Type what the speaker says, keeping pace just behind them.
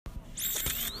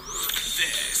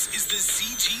the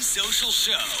CG Social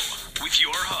Show with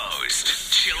your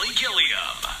host, Chili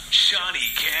Gilliam, Shawnee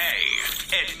K,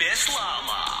 and Miss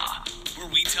Lala, where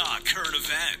we talk current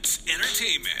events,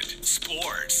 entertainment,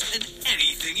 sports, and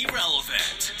anything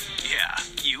irrelevant. Yeah,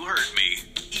 you heard me.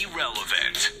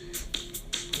 Irrelevant.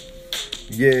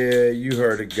 Yeah, you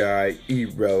heard a guy,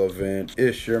 irrelevant.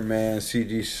 It's your man,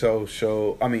 CG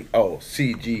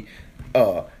CG,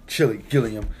 Chili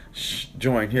Gilliam,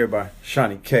 joined here by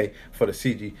Shawnee K for the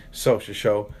CG Social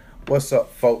Show. What's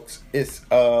up, folks? It's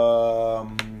the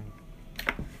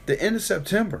end of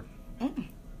September.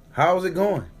 How's it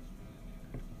going?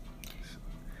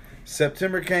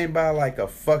 September came by like a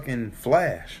fucking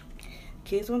flash.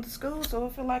 Kids went to school, so I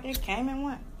feel like it came and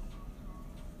went.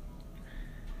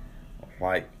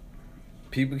 Like,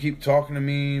 people keep talking to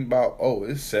me about,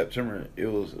 it's September. It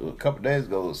was a couple days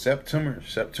ago. It was September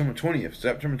 20th,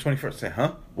 September 21st. I said,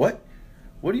 huh? What?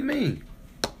 What do you mean?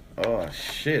 Oh,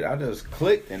 shit. I just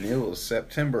clicked, and it was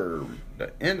September,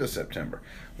 the end of September.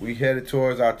 We headed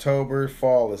towards October.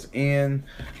 Fall is in.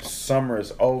 Summer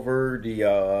is over.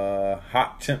 The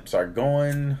hot temps are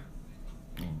going.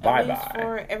 Bye-bye. At least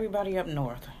for everybody up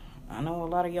north. I know a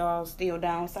lot of y'all still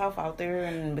down south out there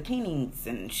in bikinis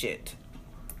and shit.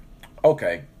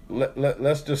 Okay,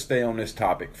 let's just stay on this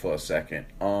topic for a second.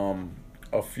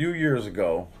 A few years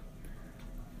ago,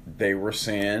 they were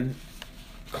saying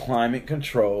climate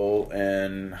control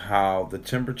and how the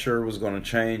temperature was going to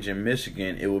change in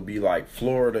Michigan. It would be like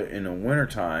Florida in the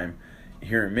wintertime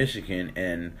here in Michigan,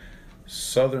 and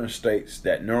southern states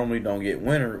that normally don't get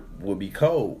winter will be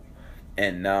cold.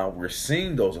 And now we're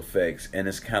seeing those effects, and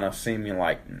it's kind of seeming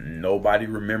like nobody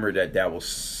remembered that was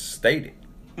stated.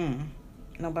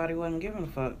 Nobody wasn't giving a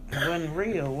fuck. It wasn't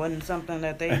real. It wasn't something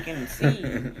that they can see.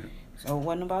 So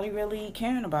wasn't nobody really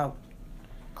caring about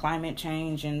climate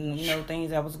change and, things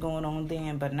that was going on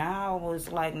then. But now it's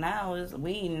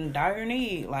we in dire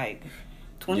need. Like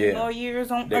 20 more years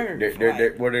on Earth.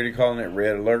 What are they calling it?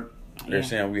 Red alert? They're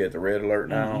saying we at the red alert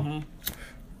now.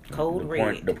 Mm-hmm. Code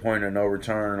red. The point of no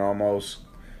return almost.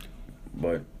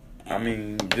 But, I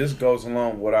mean, this goes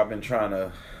along what I've been trying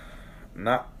to...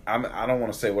 I don't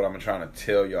want to say what I've been trying to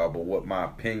tell y'all, but what my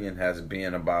opinion has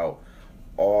been about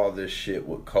all this shit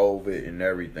with COVID and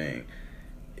everything.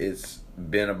 It's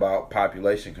been about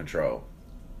population control.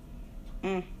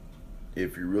 If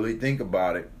you really think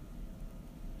about it,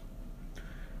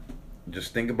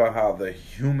 just think about how the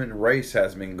human race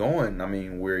has been going. I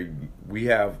mean, we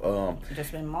have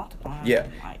just been multiplying. Yeah,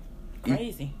 like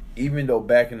crazy. Even though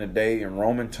back in the day in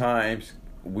Roman times,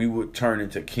 we would turn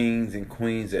into kings and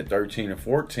queens at 13 and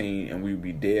 14, and we would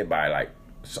be dead by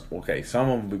some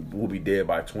of them will be dead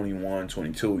by 21,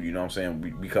 22, you know what I'm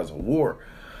saying, because of war.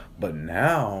 But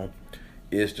now,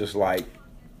 it's just like,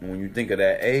 when you think of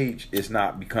that age, it's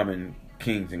not becoming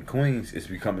kings and queens, it's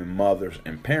becoming mothers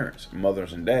and parents,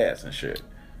 mothers and dads and shit.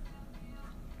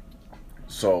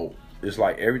 So, it's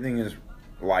like everything is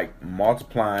like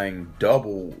multiplying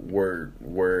double where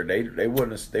they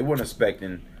weren't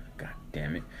expecting. God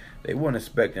damn it. They weren't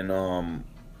expecting all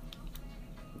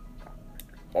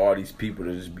these people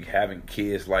to just be having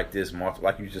kids like this,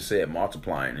 like you just said,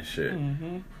 multiplying and shit.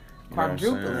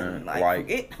 Quadrupling. Like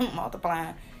forget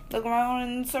multiplying. Look around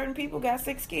and certain people got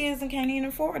 6 kids and can't even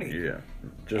afford it. Yeah.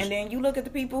 And then you look at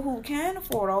the people who can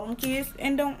afford all them kids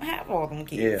and don't have all them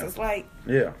kids. Yeah. It's like...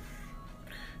 Yeah.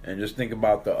 And just think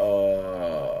about the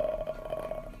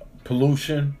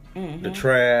pollution, the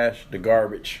trash, the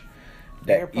garbage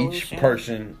that each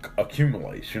person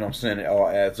accumulates. You know what I'm saying? It all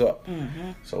adds up.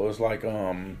 So it's like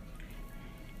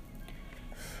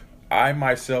I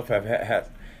myself have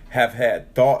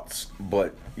had thoughts,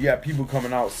 but yeah, people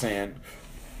coming out saying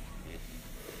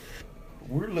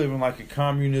we're living like a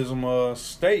communism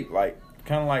state, like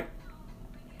kind of like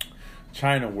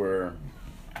China, where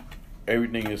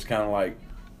everything is kind of like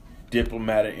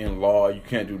diplomatic in law. You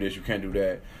can't do this, you can't do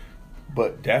that.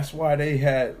 But that's why they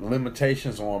had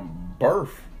limitations on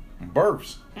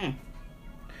births.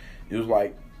 It was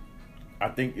like, I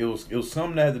think it was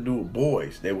something that had to do with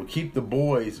boys. They would keep the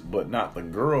boys, but not the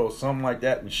girls, something like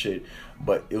that and shit.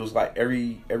 But it was like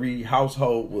every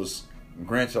household was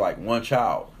granted like one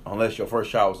child, unless your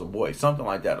first child was a boy, something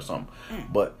like that or something.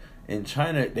 But in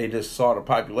China, they just saw the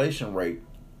population rate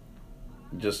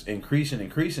just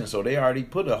increasing, so they already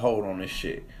put a hold on this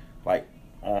shit, like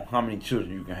on how many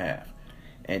children you can have.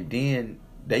 And then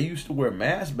they used to wear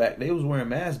masks back. They was wearing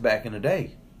masks back in the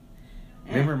day.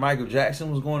 Remember Michael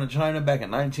Jackson was going to China back in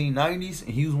 1990s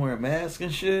and he was wearing masks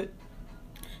and shit?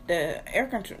 The air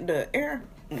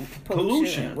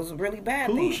pollution was a really bad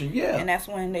Pollution, thing. yeah. And that's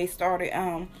when they started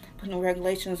putting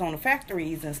regulations on the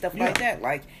factories and stuff like that.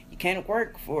 Like, you can't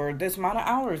work for this amount of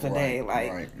hours a day.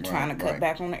 Like, trying to cut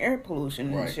back on the air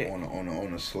pollution and shit. On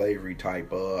a slavery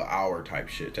type hour type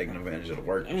shit, taking advantage of the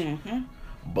workers. Mm-hmm.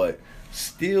 But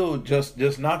still, just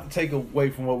not to take away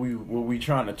from what we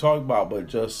trying to talk about, but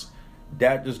just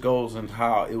that just goes into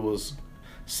how it was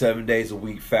 7 days a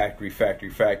week, factory,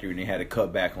 and they had to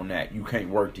cut back on that. You can't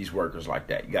work these workers like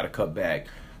that. You got to cut back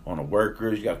on the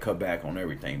workers. You got to cut back on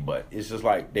everything. But it's just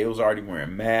like they was already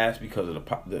wearing masks because of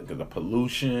the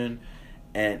pollution,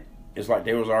 and it's like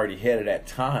they was already ahead of that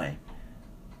time.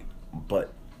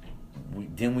 But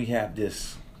we have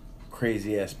this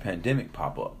crazy ass pandemic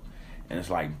pop up, and it's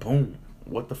like boom,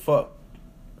 what the fuck?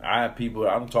 I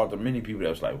don't talk to many people that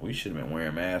was like, we should have been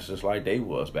wearing masks just like they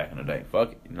was back in the day.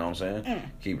 Fuck it, you know what I'm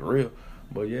saying? Keep it real.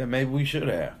 But yeah, maybe we should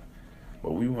have.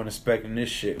 But we weren't expecting this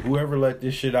shit. Whoever let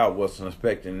this shit out wasn't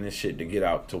expecting this shit to get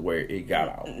out to where it got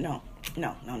out. No.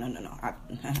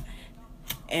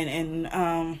 In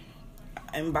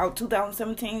about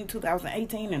 2017,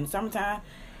 2018, in the summertime,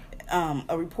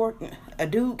 a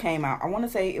dude came out. I want to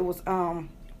say it was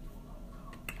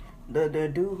the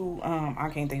dude who I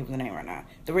can't think of the name right now.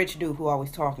 The rich dude who always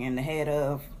talking, the head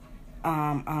of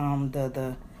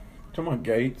the Come on,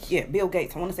 Gates. Yeah, Bill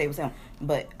Gates. I want to say it was him,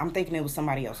 but I'm thinking it was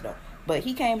somebody else though. But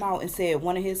he came out and said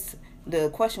the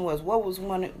question was what's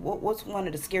one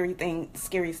of the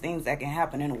scariest things that can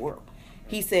happen in the world.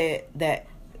 He said that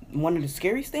one of the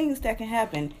scariest things that can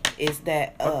happen is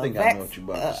that I think I know what you're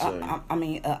about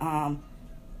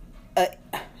to say.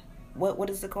 What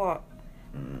is it called?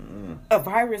 Mm-hmm. A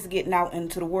virus getting out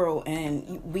into the world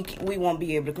and we won't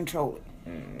be able to control it.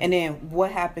 Mm-hmm. And then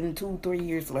what happened 2-3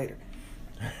 years later?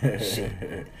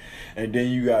 And then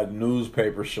you got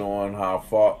newspapers showing how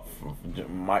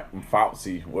Mike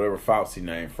Fauci, whatever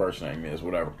Fauci first name is,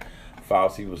 whatever.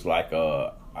 Fauci was like,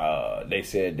 they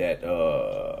said that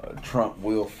Trump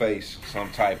will face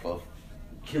some type of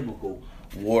chemical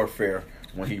warfare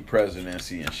when he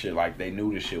presidency and shit. Like they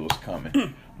knew this shit was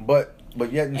coming, but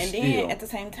yet and still. Then at the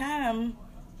same time,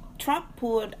 Trump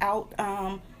pulled out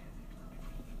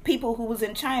people who was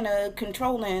in China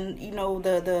controlling,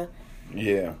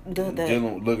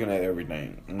 looking at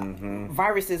everything. Mm-hmm.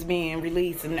 Viruses being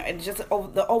released and just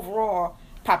the overall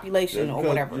population or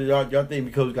whatever. Y'all think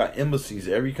because we got embassies,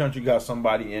 every country got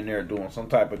somebody in there doing some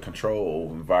type of control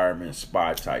environment,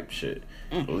 spy type shit.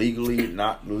 Legally,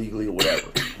 not legally, or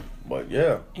whatever. But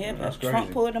yeah, that's crazy.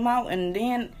 Trump pulled them out and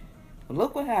then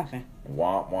look what happened.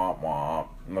 Womp, womp, womp.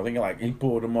 And I think like he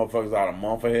pulled the motherfuckers out a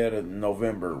month ahead of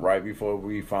November, right before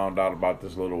we found out about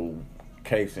this little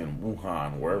case in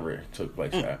Wuhan, wherever it took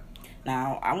place at.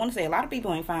 Now, I want to say a lot of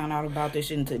people ain't found out about this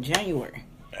shit until January.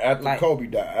 After Kobe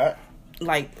died.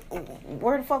 Like,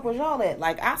 where the fuck was y'all at?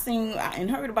 Like, I seen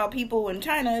and heard about people in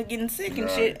China getting sick and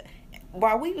shit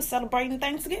while we was celebrating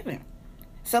Thanksgiving.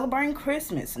 Celebrating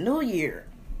Christmas, New Year.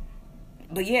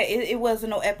 But yeah, it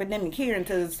wasn't no epidemic here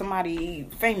until somebody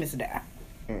famous died.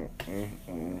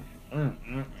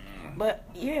 But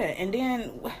yeah, and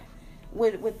then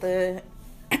with the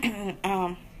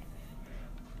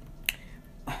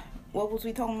what was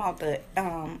we talking about? The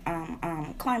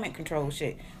climate control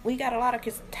shit. We got a lot of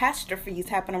catastrophes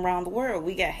happening around the world.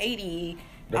 We got Haiti.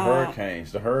 The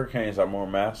hurricanes. The hurricanes are more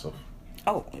massive.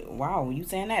 Oh wow, you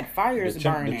saying that? Fires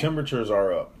burning. The temperatures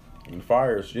are up. And the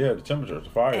fires, the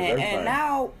fires, everything. And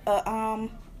now, I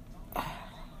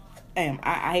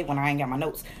hate when I ain't got my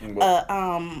notes.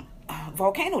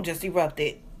 Volcano just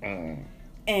erupted,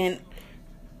 and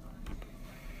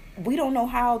we don't know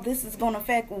how this is going to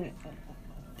affect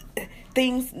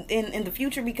things in the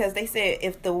future because they said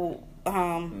if the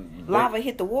lava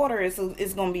hit the water, it's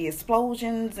going to be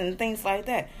explosions and things like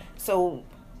that. So.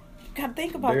 Gotta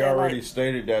think about that. They already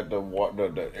stated that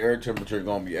the air temperature is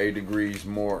gonna be 8 degrees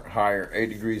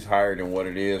higher than what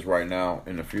it is right now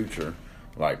in the future.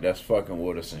 Like that's fucking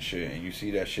with us and shit. And you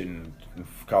see that shit in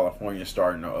California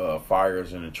starting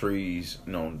fires in the trees.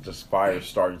 Just fires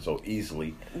starting so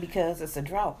easily because it's a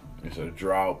drought. It's a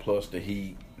drought plus the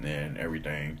heat and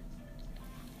everything.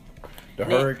 The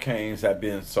hurricanes have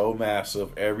been so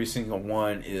massive. Every single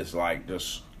one is like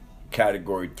just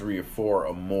category 3 or 4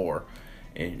 or more.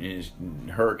 And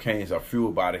hurricanes are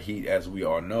fueled by the heat, as we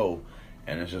all know,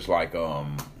 and it's just like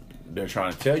they're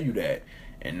trying to tell you that,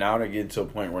 and now they're getting to a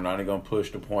point where now they're gonna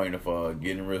push the point of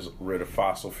getting rid of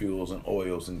fossil fuels and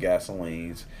oils and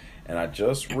gasolines. And I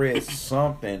just read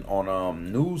something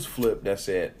on News Flip that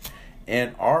said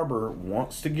Ann Arbor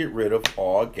wants to get rid of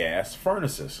all gas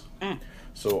furnaces.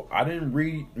 So I didn't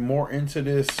read more into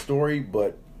this story,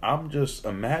 but I'm just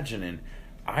imagining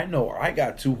I know I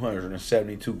got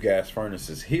 272 gas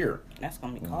furnaces here. That's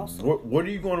gonna be costly. What are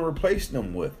you going to replace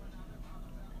them with?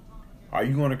 Are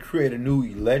you going to create a new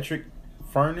electric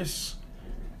furnace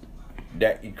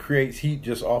that it creates heat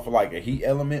just off of like a heat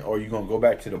element, or are you going to go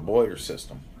back to the boiler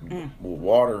system with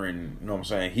water and, you know what I'm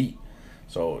saying, heat?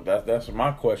 So that's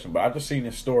my question. But I just seen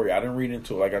this story. I didn't read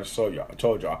into it like I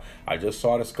told y'all. I just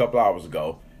saw this a couple hours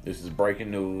ago. This is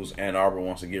breaking news. Ann Arbor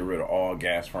wants to get rid of all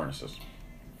gas furnaces.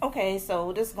 Okay,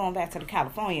 so this is going back to the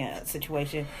California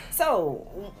situation.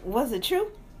 So, was it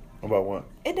true? About what?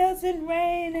 It doesn't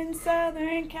rain in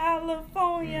Southern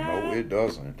California. No, it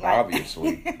doesn't.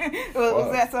 Obviously.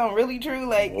 Was that something really true?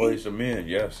 Like Boys to Men,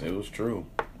 yes, it was true.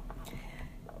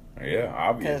 Yeah,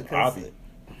 obvious.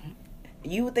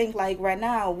 You would think like right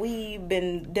now we've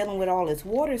been dealing with all this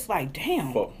water. It's like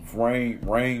damn. For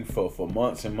rain for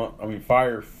months and months. I mean,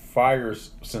 fires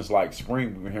since like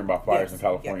spring. We've been hearing about fires in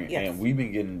California, and we've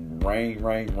been getting rain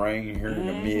here in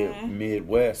the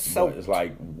Midwest. So but it's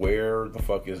like, where the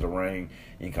fuck is the rain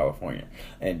in California?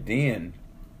 And then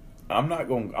I'm not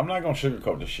gonna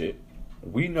sugarcoat the shit.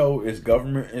 We know it's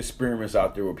government experiments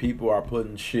out there where people are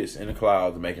putting shits in the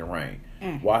clouds and making rain.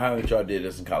 Why haven't y'all did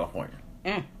this in California?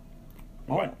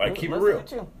 Like keep it real.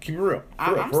 Keep it real.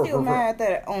 I'm still mad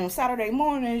that on Saturday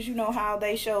mornings, you know how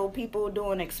they show people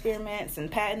doing experiments and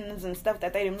patents and stuff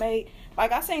that they done made.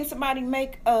 Like I seen somebody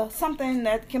make something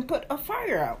that can put a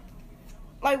fire out.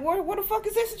 Like where the fuck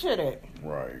is this shit at?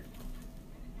 Right.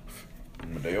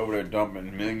 But they over there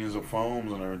dumping millions of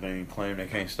foams and everything, claim they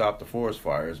can't stop the forest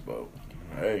fires. But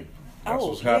hey, that's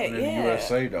what's happening in the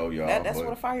USA though, y'all. That's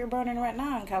what a fire burning right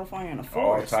now in California in the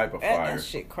forest. All type of fires. That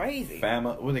shit crazy.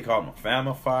 What do they call them?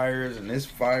 Fama fires and this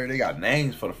fire. They got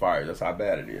names for the fires. That's how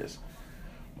bad it is.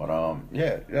 But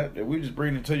we just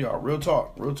bring it to y'all. Real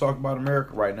talk about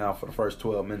America right now for the first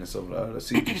 12 minutes of the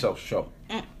CG Social Show.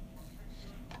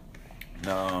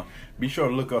 Now, be sure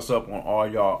to look us up on all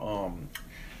y'all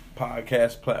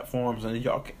podcast platforms, and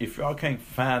if y'all can't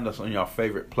find us on your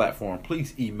favorite platform,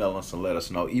 please email us and let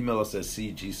us know. Email us at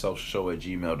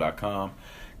cgsocialshow@gmail.com,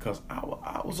 because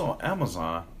I was on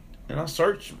Amazon and I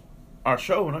searched our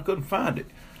show and I couldn't find it.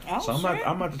 So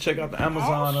I'm about to check out the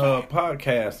Amazon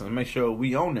podcast and make sure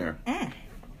we on there.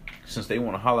 Since they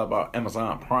want to holler about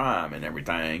Amazon Prime and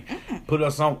everything, put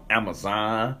us on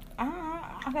Amazon.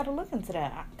 I gotta look into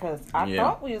that because I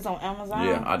thought we was on Amazon.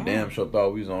 Yeah, I damn sure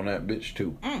thought we was on that bitch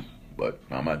too. But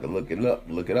I'm about to look it up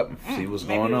and see what's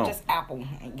going on. Maybe just Apple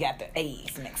and got the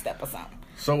A's mixed up or something.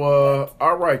 So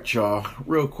all right, y'all,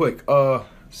 real quick.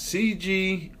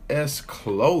 CGS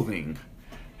Clothing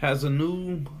has a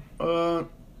new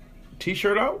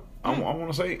T-shirt out. I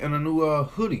want to say, and a new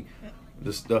hoodie.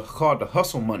 This called the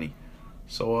Hustle Money.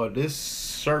 So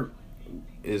this shirt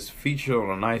is featured on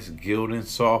a nice gilded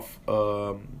soft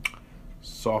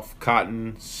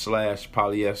cotton /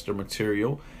 polyester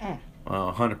material,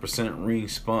 100% ring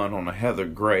spun on a heather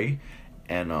gray,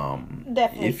 and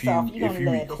definitely if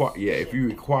you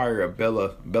require a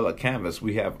Bella canvas,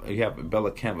 we have Bella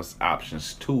canvas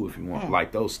options too if you want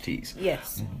like those tees.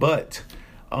 Yes, but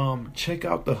check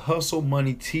out the Hustle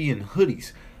Money tee and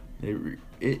hoodies.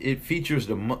 It features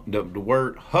the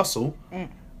word hustle.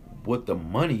 With the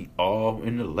money all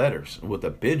in the letters, with the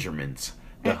Benjamins,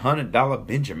 the $100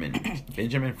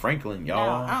 Benjamin Franklin,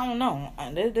 y'all. Now, I don't know.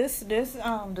 This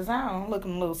design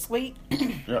looking a little sweet.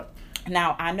 Yeah.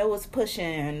 Now I know it's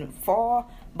pushing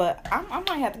fall, but I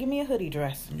might have to give me a hoodie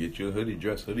dress. Get you a hoodie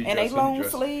dress, and they long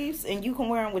sleeves, and you can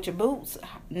wear them with your boots,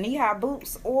 knee-high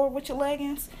boots, or with your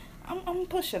leggings. I'm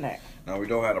pushing that. Now, we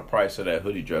don't have the price of that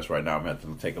hoodie dress right now. I'm going to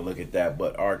have to take a look at that.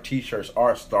 But our T-shirts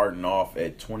are starting off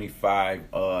at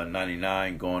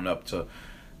 $25.99, going up to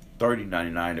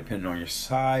 $30.99, depending on your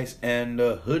size. And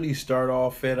hoodies start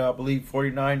off at, I believe,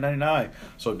 $49.99.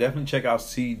 So definitely check out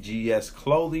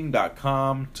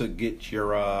cgsclothing.com to get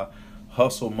your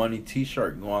Hustle Money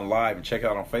T-shirt. Go on live and check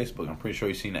out on Facebook. I'm pretty sure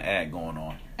you've seen the ad going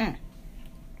on.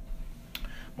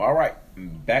 All right,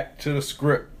 back to the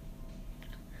script.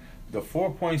 The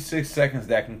 4.6 seconds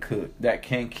that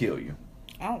can kill you.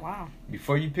 Oh, wow.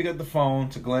 Before you pick up the phone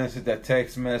to glance at that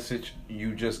text message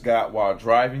you just got while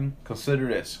driving, consider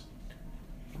this.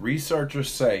 Researchers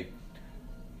say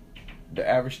the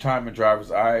average time a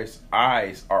driver's eyes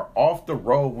are off the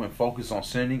road when focused on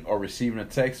sending or receiving a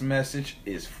text message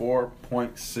is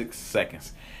 4.6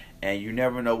 seconds. And you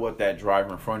never know what that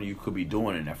driver in front of you could be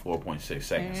doing in that 4.6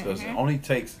 seconds. Because it only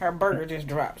takes... Her burger just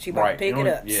dropped. She about to pick it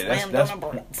up. Yeah, that's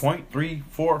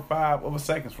 0.345 of a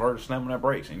seconds for her to slam on that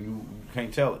brakes. And you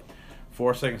can't tell it.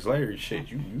 4 seconds later,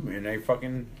 shit, you in a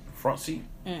fucking front seat.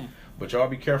 But y'all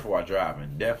be careful while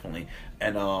driving. Definitely.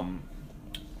 And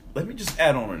let me just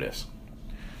add on to this.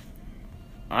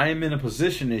 I am in a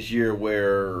position this year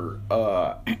where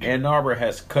Ann Arbor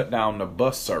has cut down the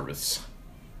bus service.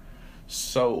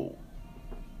 So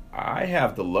I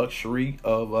have the luxury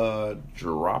of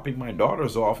dropping my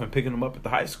daughters off and picking them up at the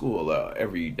high school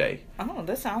every day. Oh,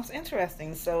 this sounds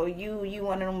interesting. So you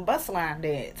one of them bus line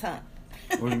dads, huh?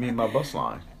 What do you mean by bus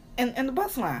line? In the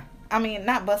bus line. I mean,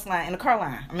 not bus line, in the car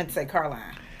line. I meant to say car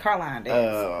line. Car line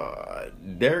dads.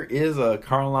 There is a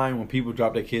car line when people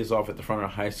drop their kids off at the front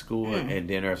of high school, and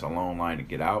then there's a long line to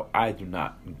get out. I do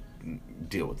not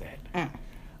deal with that.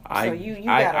 So you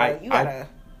got a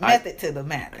method to the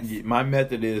madness. My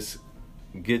method is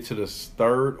get to the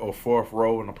third or fourth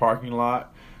row in the parking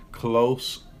lot,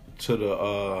 close to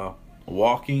the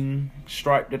walking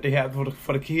stripe that they have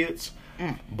for the kids,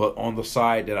 but on the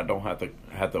side that I don't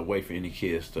have to wait for any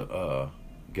kids to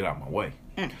get out of my way.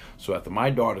 So after my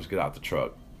daughters get out the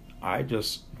truck, I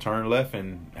just turn left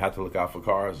and have to look out for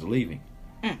cars leaving.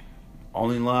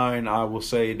 Only line I will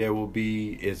say there will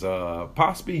be is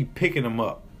possibly picking them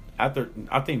up. After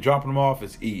I think dropping them off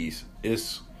is ease.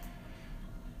 It's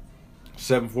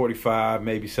 7:45,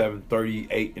 maybe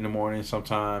 7:38 in the morning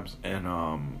sometimes,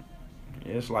 and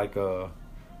it's like go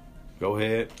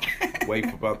ahead, wait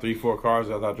for about 3-4 cars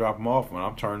as I drop them off, and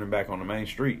I'm turning back on the main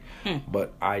street.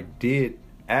 But I did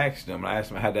ask them. I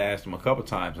had to ask them a couple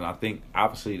times, and I think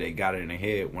obviously they got it in their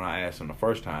head when I asked them the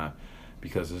first time,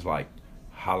 because it's like,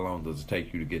 how long does it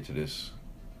take you to get to this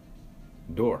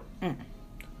door?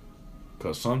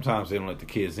 Because sometimes they don't let the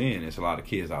kids in. It's a lot of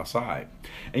kids outside.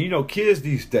 And kids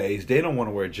these days, they don't want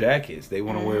to wear jackets. They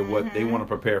want to wear what they want to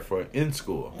prepare for in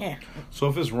school. Yeah. So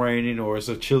if it's raining or it's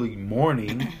a chilly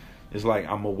morning, it's like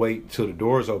I'm going to wait till the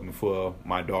doors open for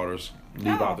my daughters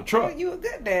leave out the truck. Well, you a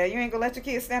good dad. You ain't going to let your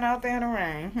kids stand out there in the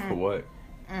rain. For what?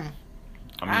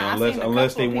 I mean,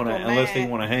 unless they want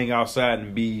to hang outside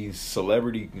and be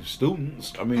celebrity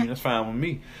students, I mean, that's fine with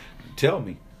me. Tell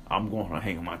me. I'm going to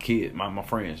hang with my kids, my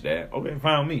friends, Dad. Okay,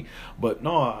 fine with me. But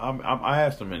no, I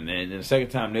asked them, and then the second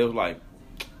time they was like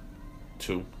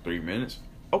 2-3 minutes.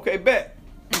 Okay, bet.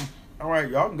 All right,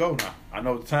 y'all can go now. I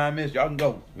know what the time is. Y'all can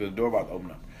go. The door about to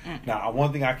open up. Now,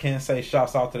 one thing I can say,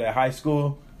 shouts out to that high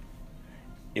school.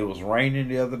 It was raining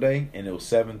the other day, and it was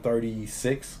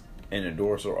 7:36, and the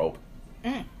doors were open.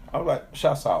 I was like,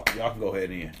 shouts out. Y'all can go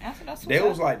ahead in. They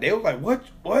was like, what?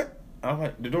 I was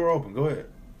like, the door open. Go ahead.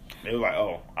 They were like,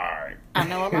 oh, all right. I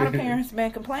know a lot of parents been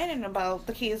complaining about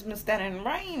the kids been standing in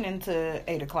rain into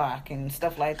 8 o'clock and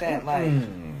stuff like that, like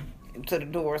to the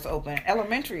doors open.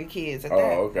 Elementary kids at that.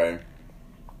 Oh, okay.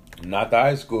 Not the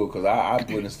high school, because I've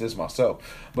witnessed this myself.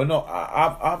 But no,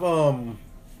 I've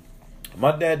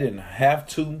my dad didn't have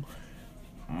to.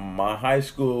 My high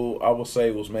school, I would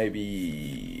say, was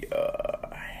maybe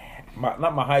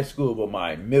not my high school, but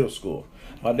my middle school.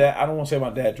 My dad, I don't want to say my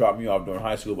dad dropped me off during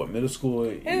high school, but middle school.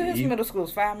 Middle school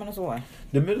is 5 minutes away.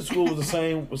 The middle school was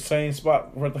the same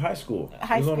spot for the high school.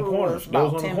 High school was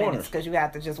about 10 minutes because you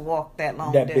have to just walk that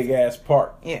long. That big ass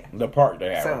park. Yeah. The park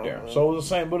they have right there. So it was the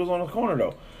same, but it was on the corner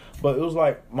though. But it was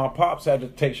like my pops had to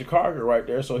take Chicago right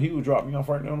there, so he would drop me off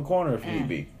right there on the corner if need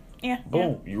be. Yeah.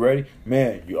 Boom. Yeah. You ready?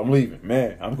 Man, I'm leaving.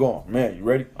 Man, I'm going. Man, you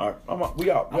ready? All right. We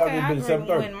out. We got to get to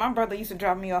 7:30. When my brother used to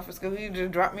drop me off at school, he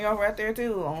just dropped me off right there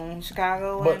too on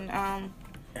Chicago and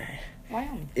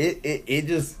Wyoming. It's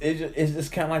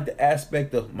just kind of like the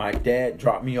aspect of my dad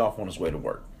dropped me off on his way to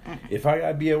work. If I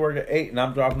gotta be at work at 8 and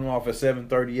I'm dropping him off at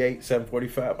 7:38,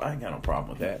 7:45, I ain't got no problem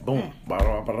with that. Boom. Blah,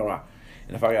 blah, blah, blah.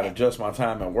 And if I gotta adjust my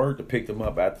time at work to pick them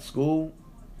up at the school,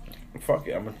 fuck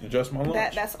it, I'm gonna adjust my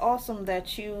lunch. That's awesome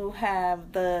that you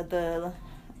have the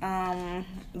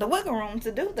wiggle room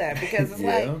to do that, because it's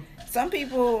like some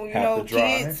people,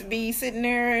 kids be sitting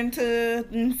there until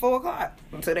 4 o'clock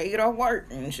until they get off work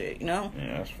and shit, Yeah,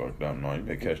 that's fucked up. No, you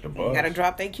better catch the bus. You gotta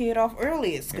drop their kid off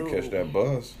early at school. Catch that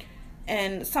bus.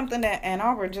 And something that Ann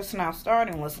Arbor just now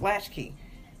starting was latchkey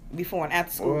before and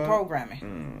after school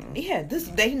programming. Yeah,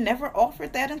 they never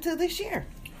offered that until this year.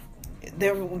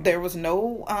 There was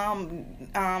no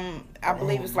I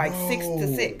believe it's like 6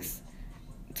 to 6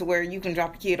 to where you can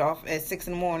drop your kid off at 6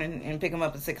 in the morning and pick them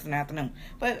up at 6 in the afternoon.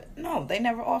 But no, they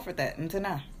never offered that until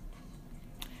now.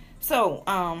 So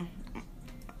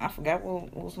I forgot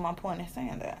what was my point in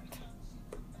saying that.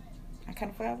 I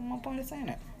kind of forgot what my point in saying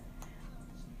that.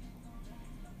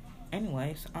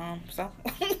 Anyways, so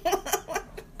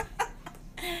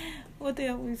what the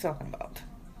hell were we talking about?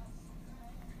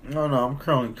 No, I'm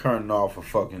currently cutting off a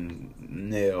fucking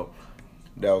nail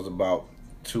that was about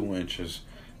 2 inches.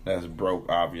 That's broke,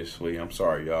 obviously. I'm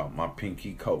sorry, y'all. My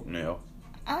pinky coat nail.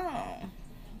 Oh,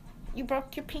 you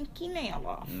broke your pinky nail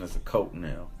off. And that's a coat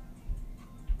nail.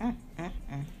 You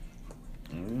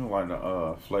don't like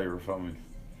the flavor for me?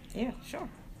 Yeah, sure.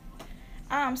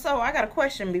 So I got a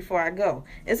question before I go.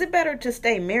 Is it better to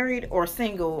stay married or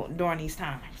single during these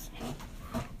times?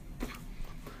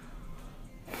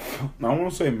 I want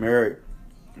to say married.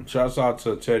 Shouts out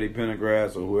to Teddy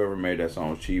Pendergrass or whoever made that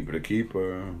song, Cheaper to Keep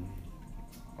Her.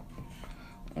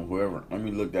 Or whoever. Let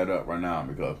me look that up right now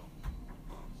because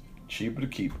Cheaper to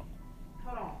Keep Her.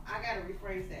 Hold on, I gotta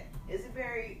rephrase that. Is it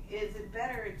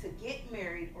better to get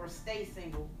married or stay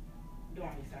single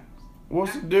during these times?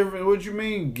 What's the difference? What you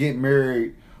mean get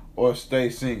married or stay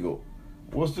single?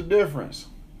 What's the difference?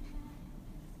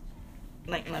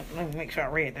 Let me make sure I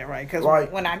read that right. Because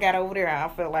Like- when I got over there, I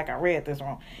felt like I read this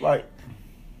wrong. Like,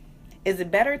 Is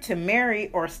it better to marry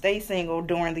or stay single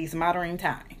during these modern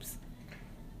times?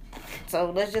 So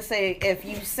let's just say if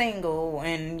you single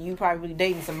and you probably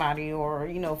dating somebody or,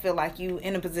 feel like you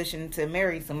in a position to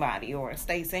marry somebody or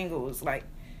stay single, it's like,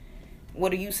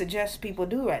 what do you suggest people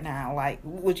do right now? Like,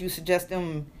 would you suggest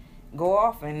them go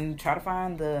off and try to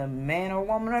find the man or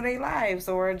woman of their lives,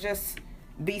 or just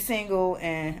be single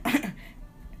and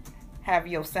have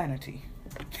your sanity?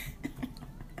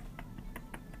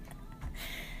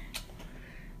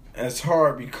 it's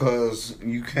hard because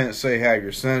you can't say have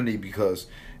your sanity because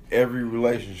every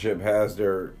relationship has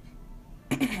their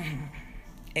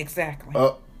Exactly.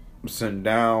 ups and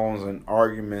downs and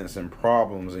arguments and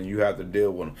problems, and you have to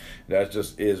deal with them. That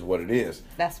just is what it is.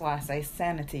 That's why I say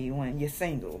sanity when you're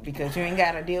single, because you ain't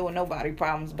got to deal with nobody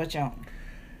problems but your own.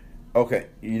 Okay,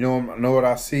 you know what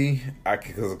I see?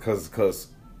 Because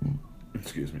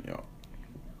excuse me, y'all.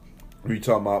 We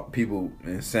talking about people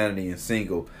insanity and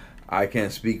single. I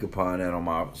can't speak upon that on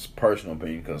my personal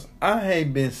opinion because I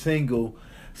ain't been single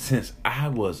since I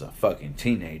was a fucking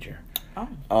teenager.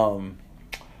 Oh.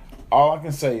 All I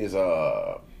can say is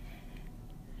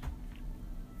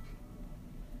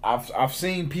I've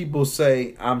seen people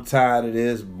say I'm tired of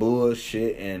this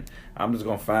bullshit and I'm just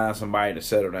gonna find somebody to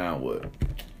settle down with.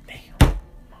 Damn,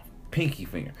 pinky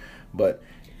finger. But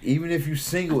even if you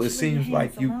single, it seems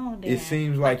like you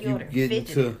get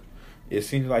into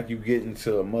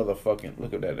a motherfucking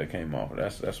look at that came off.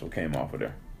 That's what came off of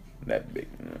there. That big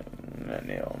that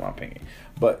nail on my pinky.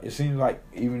 But it seems like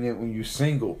even when you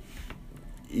single,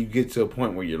 you get to a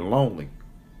point where you're lonely.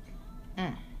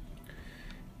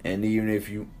 And even if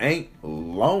you ain't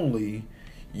lonely,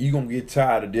 you gonna get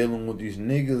tired of dealing with these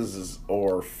niggas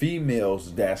or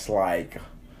females that's like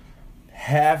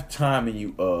half time and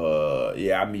you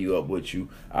I meet up with you,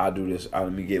 I'll do this,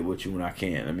 let me get with you when I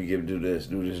can, let me do this.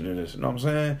 You know what I'm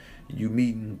saying? You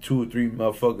meeting 2 or 3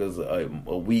 motherfuckers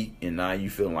a week and now you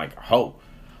feeling like a hoe.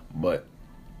 But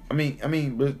I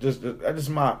mean, but just that's just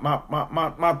my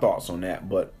thoughts on that.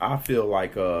 But I feel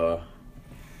like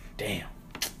damn,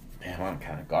 I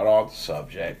kind of got off the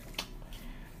subject.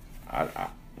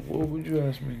 What would you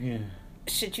ask me again?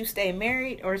 Should you stay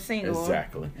married or single?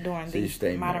 Exactly. During these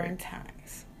modern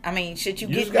times. I mean, should you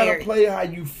get just gotta married? play how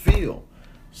you feel.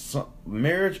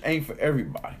 Marriage ain't for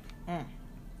everybody.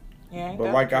 Yeah,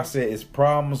 but like I said, it's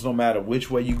problems no matter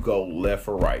which way you go, left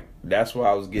or right. That's what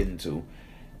I was getting to,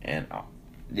 and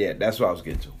that's what I was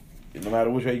getting to. No matter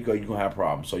which way you go, you're gonna have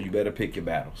problems. So you better pick your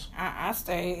battles. I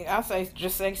say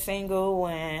just stay single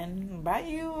and buy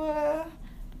you a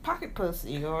pocket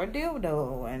pussy or a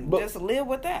dildo and just live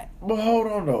with that. But hold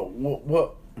on though,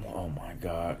 what? Oh my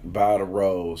God, buy the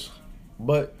rose.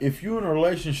 But if you're in a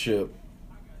relationship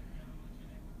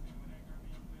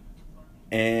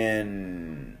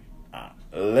and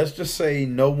let's just say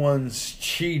no one's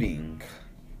cheating,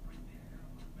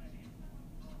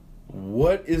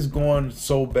 what is going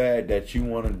so bad that you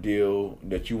want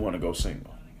to go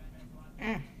single?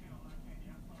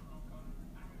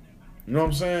 You know what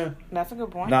I'm saying? That's a good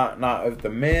point. Now, if the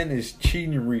man is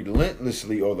cheating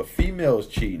relentlessly or the female is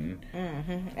cheating,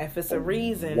 if it's a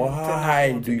reason,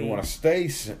 why do you want to stay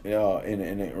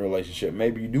in a relationship?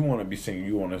 Maybe you do want to be single.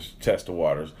 You want to test the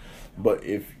waters, but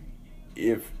if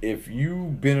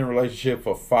you've been in a relationship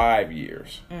for 5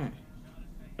 years, you know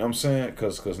what I'm saying?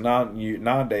 Because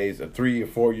nowadays a 3 or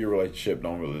 4 year relationship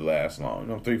don't really last long.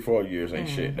 3-4 years ain't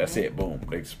shit. That's it. Boom,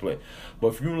 they split. But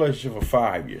if you're in a relationship for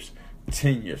 5 years,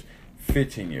 10 years,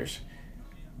 15 years,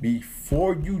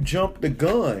 before you jump the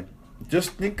gun,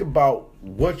 just think about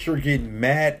what you're getting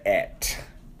mad at.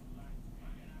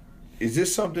 Is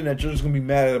this something that you're just going to be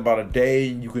mad at about a day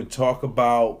and you can talk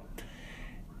about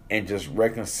and just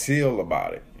reconcile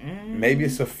about it? Maybe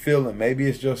it's a feeling. Maybe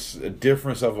it's just a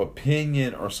difference of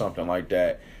opinion or something like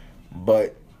that.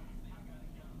 But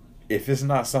if it's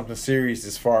not something serious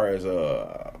as far as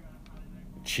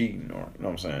cheating, or you know what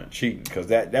I'm saying, cheating, because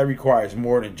that requires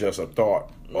more than just a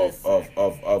thought of you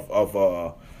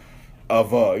know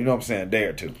what I'm saying, a day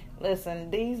or two. Listen,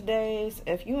 these days,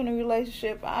 if you in a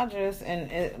relationship,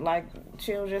 like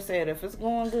Chill just said, if it's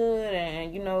going good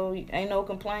and, ain't no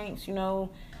complaints,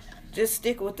 just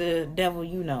stick with the devil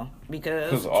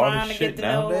because trying to get to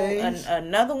nowadays, know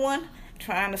another one,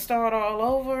 trying to start all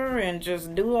over and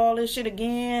just do all this shit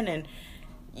again, and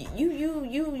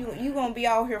you gonna be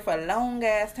out here for a long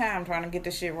ass time trying to get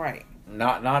this shit right.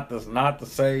 Not to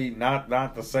say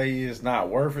it's not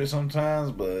worth it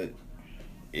sometimes, but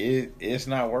it's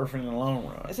not worth it in the long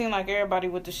run. It seems like everybody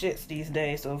with the shits these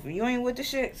days. So if you ain't with the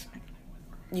shits,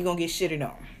 you gonna get shitted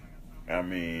on. I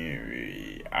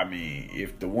mean,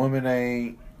 if the woman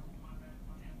ain't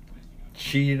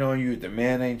cheating on you, if the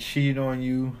man ain't cheating on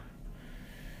you,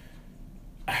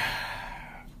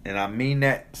 and I mean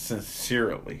that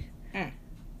sincerely,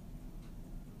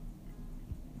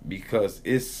 because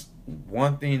it's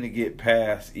one thing to get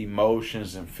past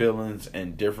emotions and feelings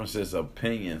and differences of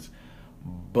opinions,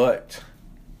 but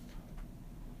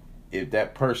if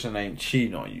that person ain't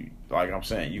cheating on you, like I'm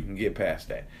saying, you can get past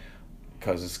that.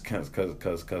 Cause it's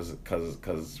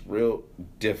real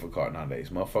difficult nowadays.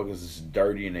 Motherfuckers is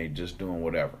dirty and they just doing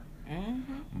whatever.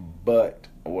 Mm-hmm. But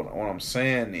what I'm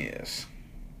saying is,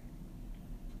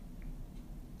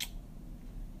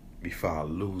 before I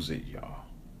lose it, y'all,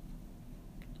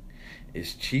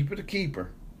 it's cheaper to keep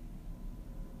her.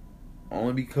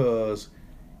 Only because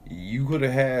you could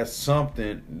have had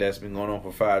something that's been going on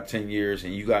for 5-10 years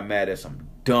and you got mad at some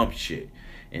dumb shit.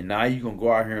 And now you gonna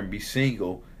go out here and be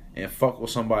single and fuck with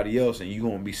somebody else, and you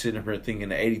gonna be sitting up here thinking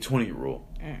the 80-20 rule.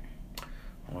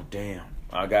 Oh damn,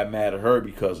 I got mad at her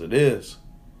because of this.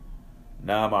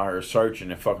 Now I'm out here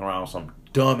searching and fucking around with some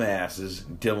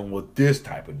dumbasses dealing with this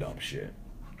type of dumb shit.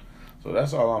 So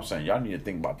that's all I'm saying. Y'all need to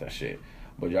think about that shit.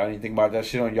 But y'all need to think about that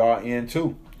shit on y'all end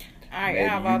too. Alright,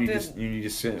 how about this? You need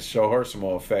to show her some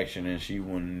more affection, and she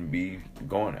wouldn't be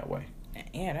going that way.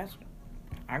 Yeah,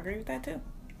 I agree with that too.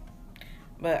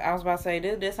 But I was about to say,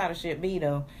 this how the shit be,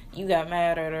 though. You got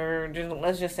mad at her.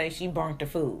 Let's just say she burnt the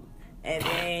food. And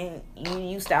then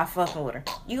you stop fucking with her.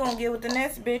 You gonna get with the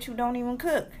next bitch who don't even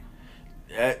cook.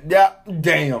 Yeah,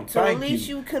 damn. So at least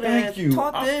you could have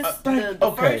taught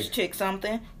the first chick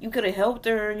something. You could have helped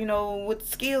her, with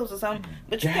skills or something.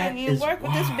 But you can't even work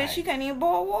with this bitch. She can't even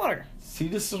boil water. See,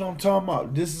 this is what I'm talking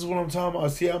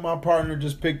about. See how my partner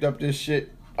just picked up this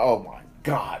shit? Oh, my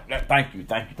God. Thank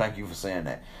you for saying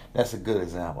that. That's a good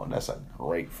example. That's a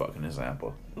great fucking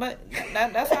example. But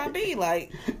that's how it be.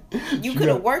 Like, you could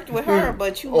have worked with her,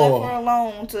 but you left her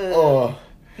alone to...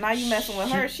 Now you messing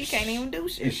with her, she can't even do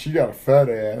shit. She got a fat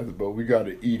ass, but we got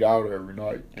to eat out every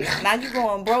night. Now you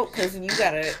going broke because you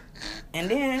got to... And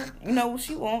then, what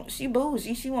she want? She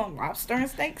bougie. She want lobster and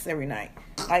steaks every night.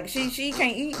 Like, she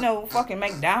can't eat no fucking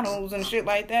McDonald's and shit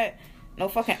like that. No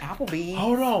fucking Applebee's.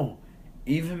 Hold on.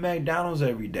 Even McDonald's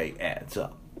every day adds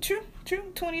up. True.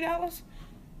 $20.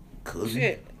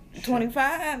 Shit.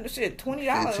 25. Shit,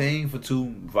 $20. 15 for 2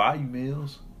 value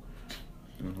meals.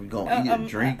 We gonna eat,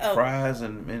 drink, fries,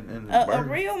 and burger. A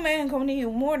real man gonna need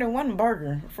more than one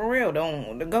burger. For real,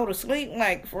 don't to go to sleep.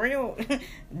 Like, for real,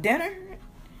 dinner.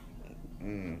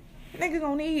 Nigga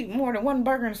gonna need more than one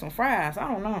burger and some fries. I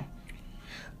don't know.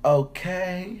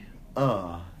 Okay.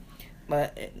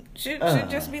 But it should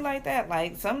just be like that.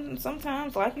 Like,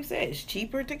 sometimes, like you said, it's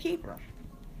cheaper to keep her.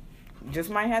 You just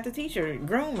might have to teach her,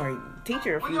 groom her, teach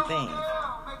her a few things.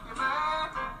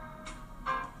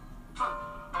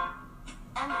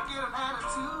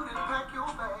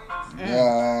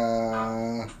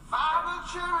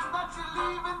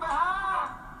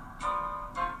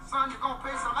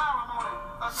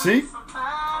 See?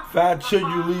 5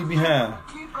 children you leave behind.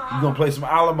 You're gonna play some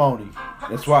alimony.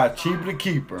 That's why it's cheaper to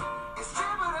keep her.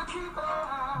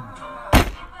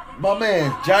 My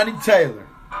man, Johnny Taylor.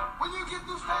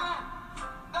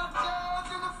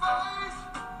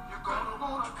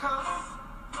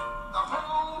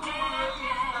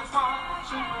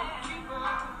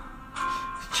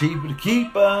 Cheaper to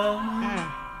keep her.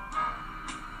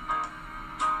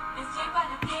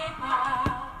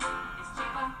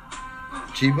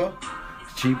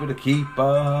 Cheaper to keep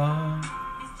her.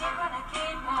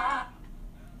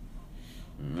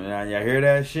 Now y'all hear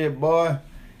that shit, boy?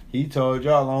 He told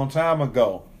y'all a long time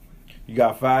ago. You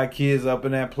got 5 kids up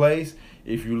in that place.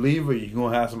 If you leave her, you're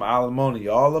gonna have some alimony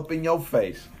all up in your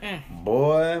face.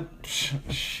 Boy,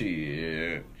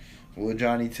 shit. What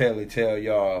Johnny Taylor tell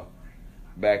y'all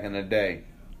back in the day?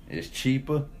 It's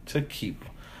cheaper to keep her.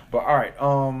 But alright,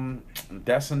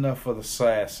 that's enough for the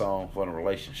sad song for the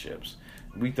relationships.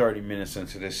 We 30 minutes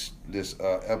into this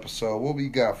episode. What we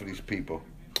got for these people?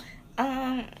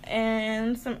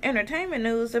 And some entertainment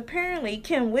news. Apparently,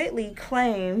 Kim Whitley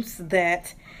claims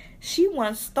that she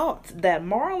once thought that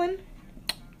Marlon,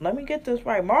 let me get this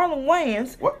right, Marlon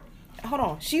Wayans. What? Hold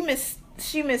on. She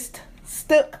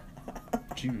mistook.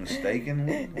 She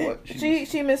mistakenly? What?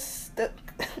 She mistook.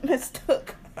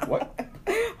 What?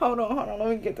 Hold on. Let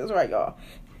me get this right, y'all.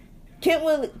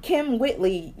 Kim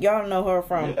Whitley, y'all know her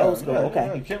from Old School,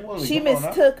 okay? Yeah, Kim Whitley, she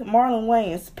mistook Marlon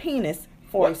Wayans' penis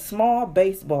for a small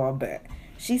baseball bat.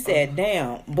 She said,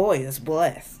 "Damn, boy is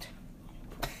blessed."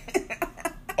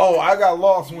 Oh, I got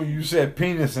lost when you said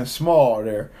penis and small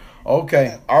there.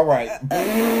 Okay, all right.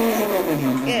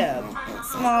 Yeah,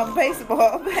 small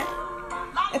baseball bat.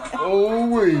 Oh,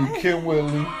 wait, Kim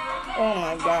Whitley. Oh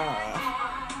my God.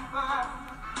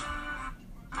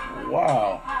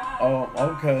 Wow. Oh,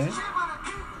 okay.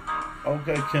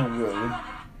 Okay, Kim Whitley.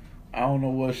 I don't know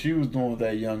what she was doing with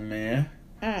that young man.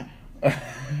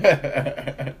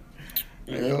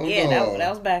 Yeah, that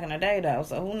was back in the day, though.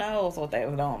 So who knows what they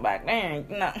was doing back then?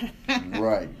 You know.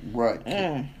 Right.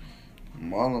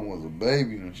 Marlon was a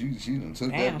baby when she done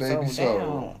took that baby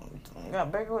soul.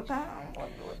 Got bigger with time.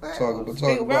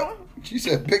 Talk about. She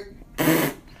said big.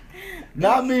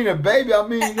 Not mean a baby, I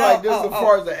mean like this as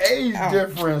far as the age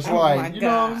difference, like, you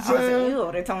know what I'm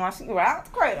saying? They talking about she was out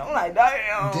the cradle. I'm like,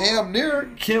 damn. Damn near.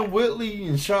 Kim Whitley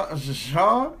and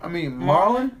Marlon?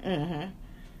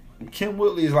 Mm-hmm. Kim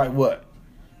Whitley is like what?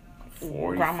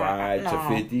 45 to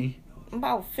 50?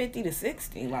 About 50 to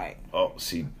 60, like. Oh,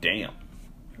 see, damn.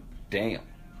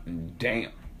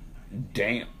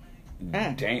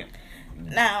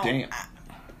 Now,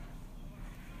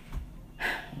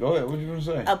 go ahead. What you gonna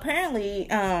say? Apparently,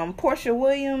 Portia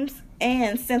Williams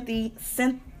and Cynthia. I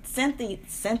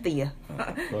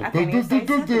can't even say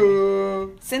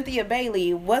Cynthia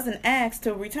Bailey wasn't asked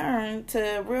to return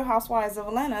to Real Housewives of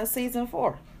Atlanta season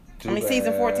 4.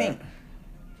 Season 14.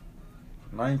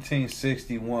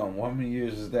 1961. How many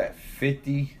years is that?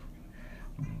 50.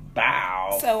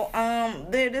 Bow. So,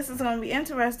 this is gonna be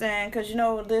interesting because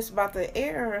this about to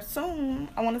air soon.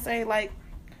 I want to say like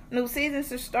new seasons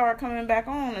should start coming back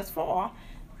on this fall.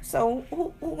 So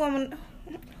who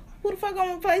the fuck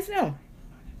gonna replace them?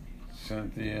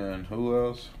 Cynthia and who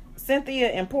else?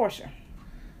 Cynthia and Portia.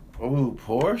 Ooh,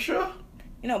 Portia?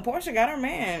 Portia got her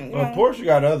man. Portia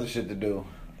got other shit to do.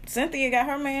 Cynthia got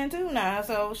her man too now,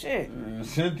 so shit.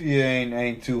 Cynthia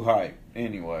ain't too hype,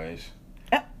 anyways.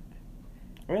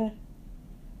 Really?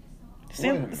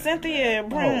 Cynthia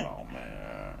Brown. Hold on,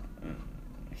 man.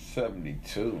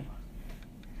 72.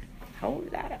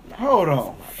 Hold that up. Hold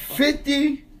on.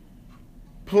 50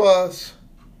 plus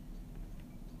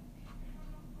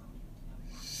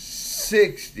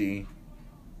 60.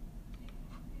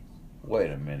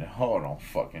 Wait a minute. Hold on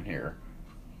fucking here.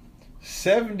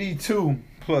 72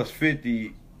 plus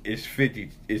 50 is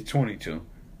 22.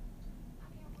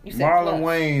 Marlon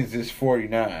Wayans is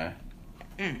 49.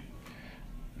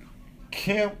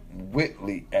 Kim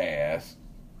Whitley ass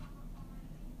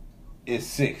is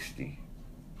 60.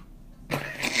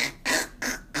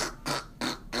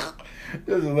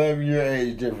 There's 11-year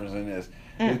age difference in this.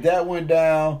 If that went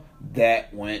down,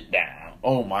 that went down.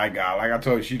 Oh my God! Like I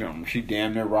told you, she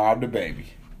damn near robbed the baby.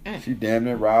 She damn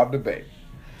near robbed the baby.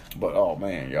 But oh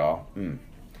man, y'all.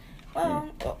 Well,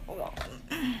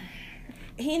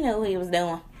 he knew what he was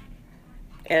doing.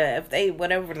 If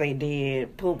whatever they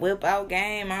did, put whip out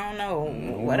game, I don't know.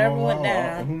 Whatever went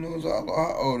down. Who knows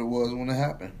how old it was when it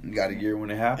happened? You got a year when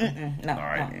it happened? No. All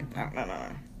right.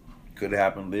 No. Could have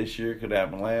happened this year. Could have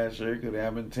happened last year. Could have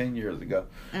happened 10 years ago.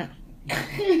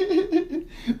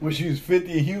 When she was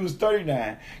 50 and he was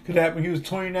 39. Could have happened he was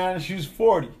 29 and she was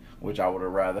 40. Which I would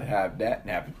have rather have that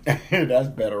happen. That's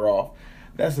better off.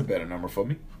 That's a better number for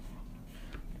me.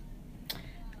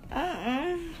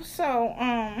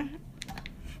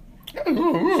 She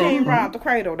ain't robbed the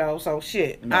cradle though, so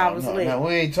shit. Obviously. No,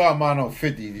 we ain't talking about no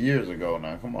 50 years ago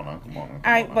now. Come on.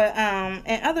 Alright, but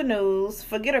in other news,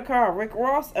 forget a car. Rick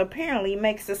Ross apparently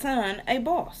makes his son a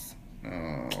boss.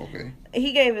 Okay.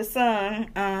 He gave his son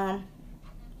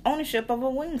ownership of a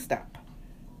Wingstop.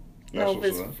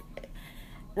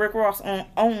 Rick Ross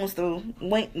owns the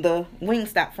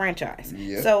Wingstop franchise.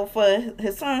 Yeah. So for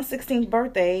his son's 16th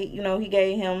birthday, he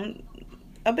gave him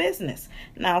a business.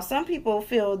 Now, some people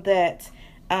feel that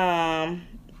the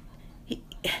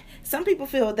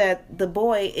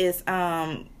boy is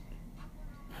how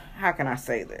can I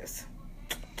say this?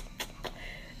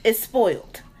 Is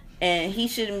spoiled, and he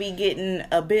shouldn't be getting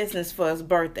a business for his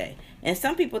birthday. And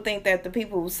some people think that the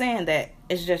people who saying that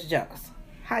is just jealous.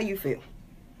 How you feel?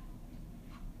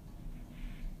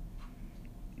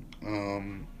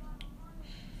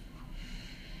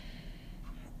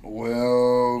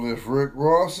 Well, If Rick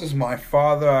Ross is my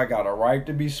father, I got a right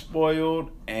to be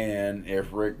spoiled. And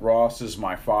if Rick Ross is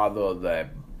my father of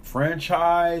that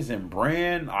franchise and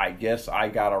brand, I guess I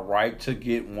got a right to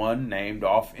get one named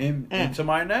off into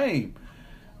my name.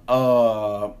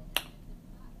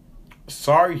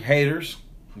 Sorry, haters.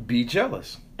 Be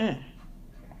jealous.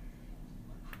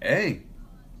 Hey.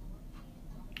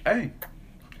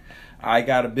 I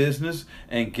got a business,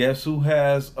 and guess who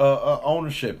has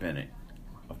ownership in it?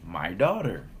 My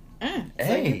daughter.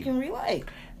 So you can relate.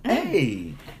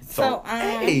 Hey. So,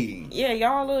 yeah,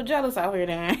 y'all a little jealous out here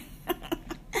then.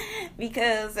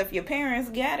 Because if your parents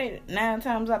got it, 9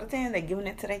 times out of 10, they're giving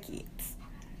it to their kids.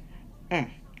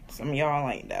 Some of y'all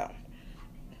ain't though.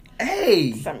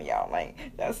 Hey. Some of y'all ain't.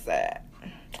 That's sad.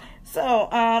 So,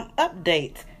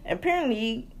 update.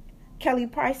 Apparently, Kelly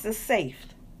Price is safe.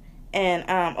 And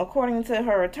according to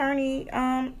her attorney,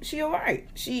 she alright.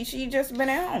 She just been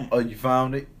at home. Oh, you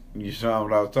found it? You saw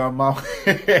what I was talking about?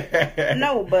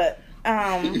 No, but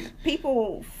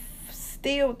people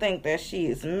still think that she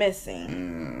is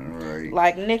missing. Right.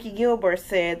 Like Nikki Gilbert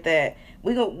said that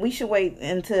we should wait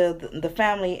until the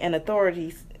family and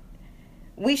authorities.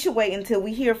 We should wait until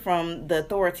we hear from the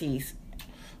authorities.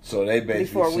 So they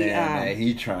basically saying that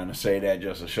he trying to say that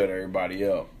just to shut everybody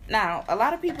up. Now, a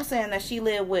lot of people saying that she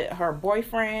lived with her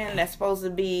boyfriend that's supposed to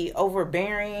be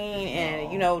overbearing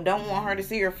and, don't want her to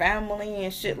see her family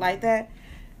and shit like that.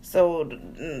 So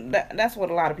that's what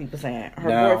a lot of people saying.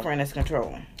 Her boyfriend is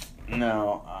controlling.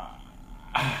 Now,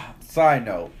 side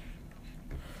note,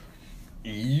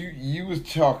 you was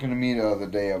talking to me the other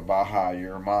day about how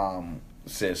your mom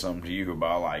said something to you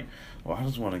about like, well, I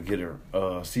just want to get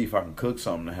her, see if I can cook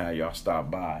something to have y'all stop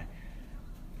by.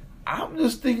 I'm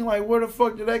just thinking, like, where the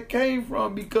fuck did that came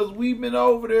from? Because we've been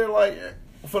over there, like,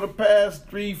 for the past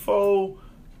 3-4,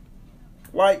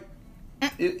 like,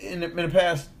 in the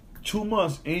past 2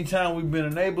 months, anytime we've been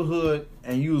in the neighborhood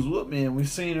and you was with me and we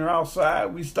seen her outside,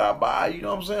 we stopped by, you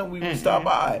know what I'm saying? We stopped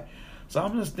by. So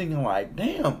I'm just thinking, like,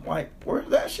 damn, like, where's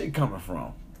that shit coming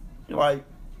from? You're like,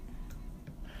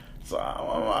 so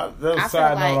that's a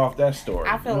side note off that story.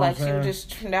 I feel like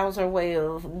that was her way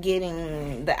of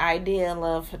getting the ideal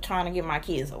of trying to get my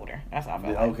kids older. That's how I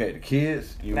feel like. Okay, the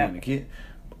kids? You mean the kids?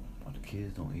 Well, the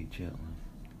kids don't eat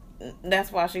chitlins.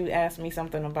 That's why she asked me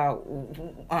something about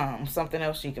something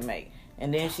else she can make.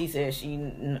 And then she said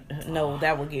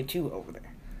that would get you over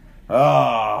there.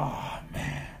 Oh,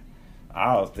 man.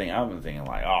 I've been thinking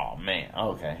like, oh man,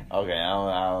 okay. I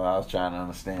was trying to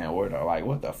understand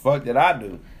what the fuck did I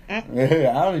do?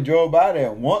 I only drove by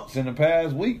there once in the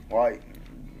past week. Like,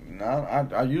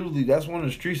 I usually, that's one of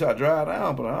the streets I drive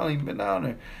down, but I ain't even been down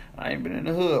there. I ain't been in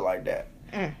the hood like that.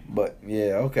 But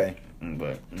yeah, okay.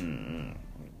 But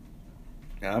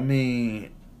I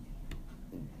mean,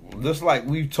 just like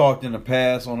we've talked in the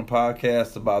past on the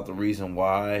podcast about the reason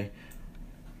why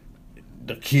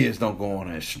the kids don't go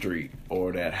on that street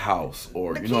or that house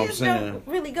or you know what I'm saying. The kids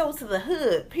don't really go to the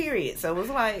hood. Period. So it's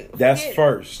like that's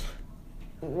first.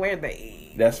 Where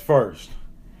they? That's first,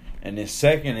 and then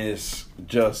second is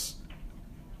just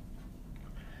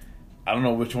I don't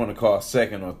know which one to call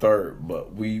second or third,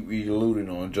 but we alluded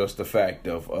on just the fact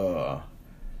of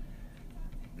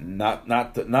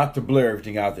not to blur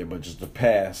everything out there, but just the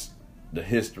past, the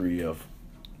history of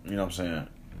you know what I'm saying.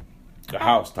 The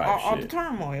house type shit. All the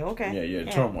turmoil, okay. Yeah,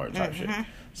 turmoil type shit.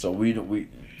 So we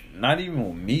not even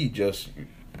with me, just you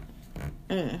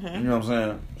know what I'm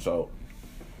saying. So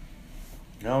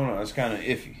I don't know. It's kind of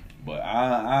iffy, but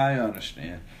I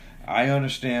understand. I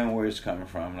understand where it's coming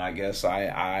from, and I guess I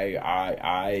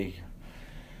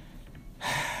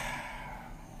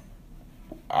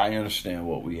understand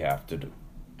what we have to do.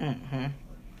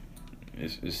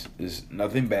 It's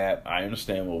nothing bad. I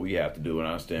understand what we have to do, and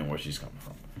I understand where she's coming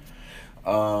from.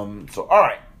 So all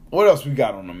right, what else we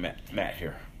got on the mat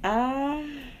here?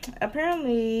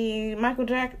 Apparently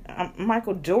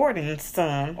Michael Jordan's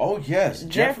son. Oh yes,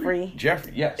 Jeffrey.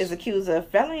 Yes, is accused of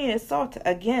felony assault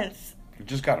against. He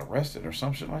just got arrested or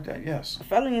some shit like that. Yes,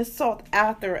 felony assault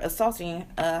after assaulting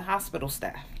a hospital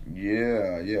staff.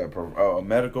 Yeah, a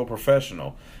medical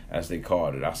professional, as they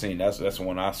called it. I seen that's the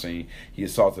one I seen. He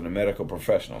assaulted a medical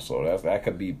professional, so that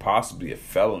could be possibly a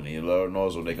felony. Lord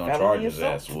knows what they're gonna charge his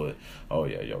ass with. Oh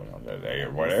yeah, there you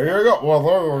go. Well, there you go.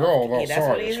 Well, that's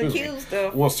what he's accused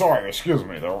of. Well, sorry, excuse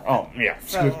me though. Oh yeah,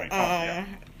 excuse me.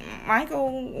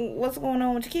 Michael, what's going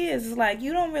on with your kids? It's like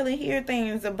you don't really hear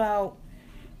things about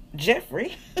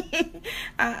Jeffrey.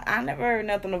 I never heard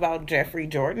nothing about Jeffrey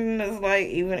Jordan. It's like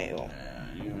even.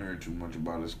 You heard too much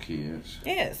about his kids.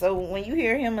 Yeah, so when you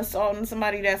hear him assaulting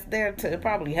somebody that's there to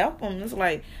probably help him, it's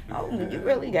like, oh, you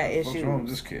really got issues. What's wrong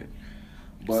with this kid?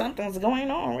 But something's going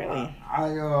on, really.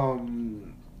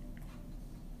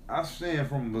 I stand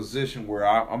from a position where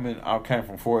I came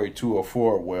from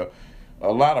 48204, where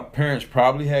a lot of parents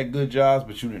probably had good jobs,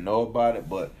 but you didn't know about it.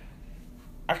 But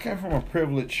I came from a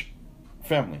privileged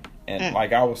family, and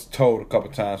like I was told a couple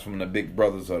times from the big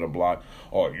brothers of the block,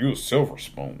 "Oh, you're a silver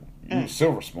spoon. You're a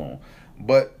silver spoon."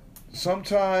 But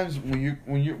sometimes when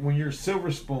you're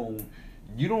silver spoon,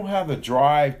 you don't have the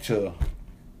drive to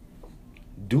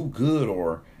do good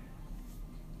or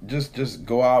just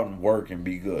go out and work and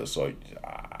be good. So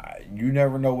you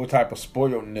never know what type of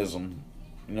spoiledism,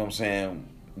 you know what I'm saying,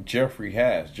 Jeffrey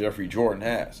Jordan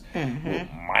has, with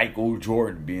Michael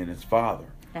Jordan being his father.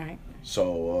 Right.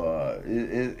 So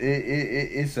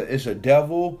it's a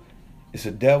devil. It's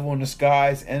a devil in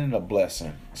disguise and a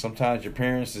blessing. Sometimes your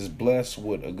parents is blessed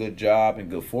with a good job and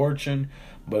good fortune,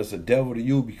 but it's a devil to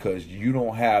you because you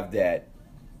don't have that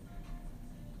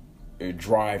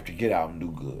drive to get out and do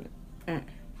good.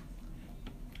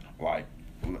 Like,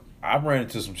 I ran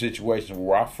into some situations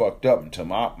where I fucked up until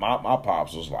my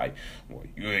pops was like, "Well,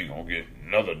 you ain't gonna get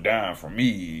another dime from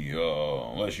me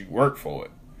unless you work for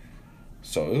it."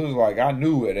 So it was like I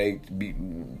knew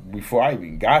before I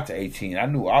even got to 18, I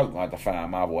knew I was going to have to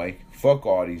find my way. Fuck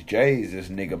all these J's this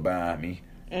nigga buying me.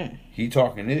 He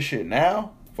talking this shit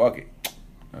now? Fuck it.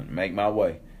 I'll make my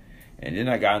way. And then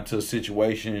I got into a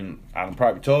situation, I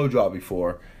probably told y'all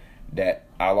before, that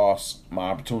I lost my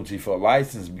opportunity for a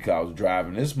license because I was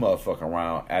driving this motherfucker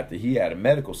around after he had a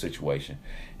medical situation.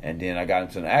 And then I got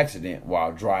into an accident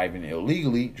while driving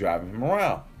illegally, driving him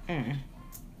around.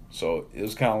 So it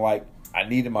was kind of like I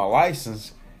needed my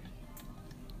license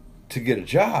to get a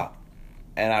job.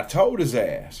 And I told his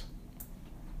ass,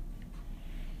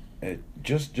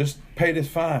 just pay this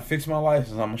fine, fix my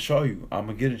license, I'm going to show you. I'm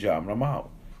going to get a job and I'm out.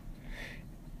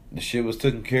 The shit was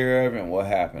taken care of, and what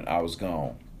happened? I was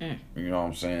gone. You know what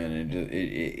I'm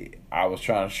saying? I was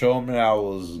trying to show him that I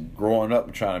was growing up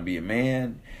and trying to be a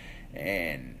man.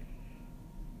 And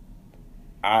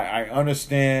I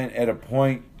understand at a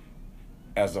point,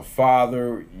 as a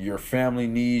father, your family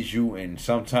needs you, and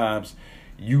sometimes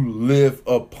you live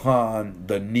upon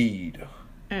the need.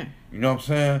 You know what I'm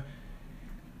saying?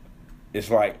 It's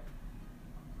like,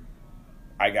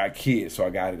 I got kids, so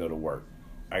I got to go to work.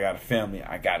 I got a family,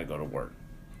 I got to go to work.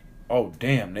 Oh,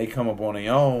 damn, they come up on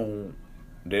their own.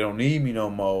 They don't need me no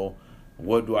more.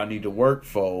 What do I need to work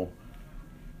for?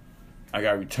 I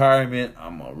got retirement.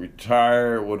 I'm going to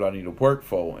retire. What do I need to work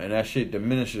for? And that shit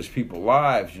diminishes people's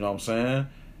lives. You know what I'm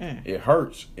saying? It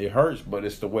hurts. It hurts, but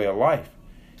it's the way of life.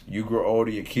 You grow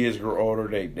older. Your kids grow older.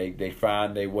 They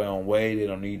find their way on way. They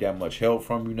don't need that much help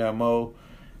from you no more.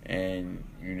 And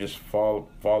you just fall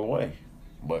away.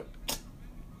 But,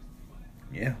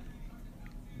 yeah.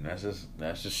 That's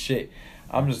just shit.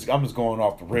 I'm just going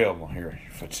off the rail on here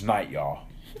for tonight, y'all.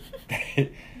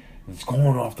 It's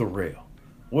going off the rail.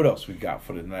 What else we got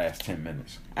for the last 10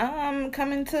 minutes?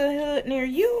 Coming to a hood near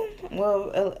you.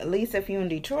 Well, at least if you're in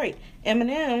Detroit,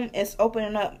 Eminem is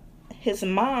opening up his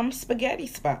mom's spaghetti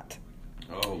spot.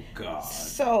 Oh God!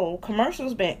 So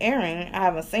commercials been airing. I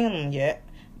haven't seen them yet,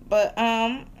 but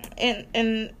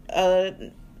in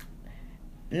a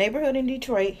neighborhood in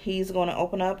Detroit, he's going to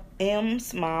open up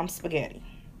M's Mom's Spaghetti.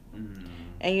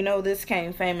 And you know this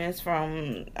came famous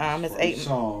from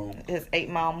his 8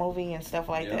 Mile movie and stuff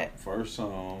like that. First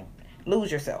song,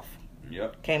 Lose Yourself.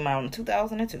 Yep. Came out in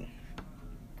 2002.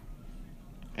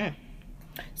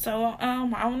 So I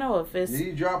don't know if it's. Did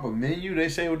he drop a menu? They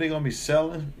say what they're gonna be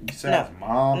selling besides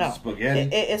Mom's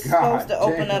Spaghetti. It's supposed to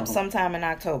open up sometime in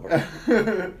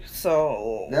October.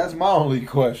 So that's my only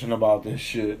question about this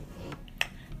shit.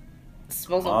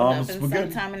 Supposed to open up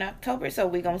sometime in October, so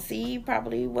we're gonna see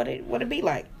probably what it be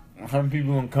like. How many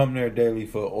people gonna come there daily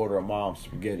for an order of Mom's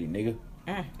Spaghetti, nigga?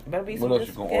 Better be some good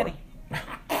spaghetti.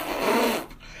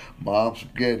 Mom's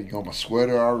Spaghetti on my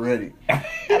sweater already.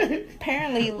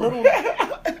 Apparently,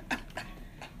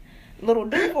 Little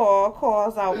Duval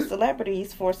calls out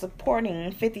celebrities for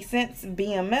supporting 50 Cent's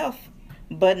BMF,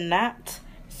 but not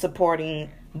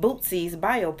supporting Bootsy's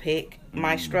biopic,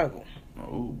 My Struggle.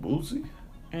 Oh, Bootsy?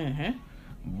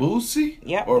 Boosie?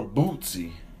 Yep. Or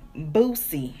Bootsy?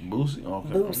 Boosie. Boosie? Okay.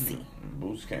 Boosie.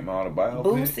 Boosie came out of a biopic?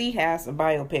 Boosie has a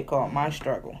biopic called My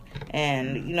Struggle.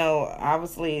 And, you know,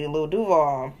 obviously Lil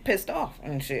Duval pissed off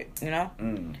and shit, you know?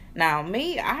 Now,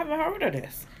 me, I haven't heard of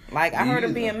this. Like, I heard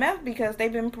of BMF because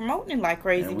they've been promoting it like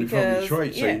crazy. And we because from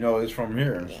Detroit, so you know it's from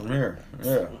here. It's from here.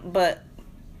 Yeah. But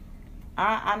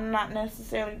I'm not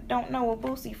necessarily, don't know where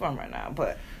Boosie from right now,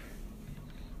 but...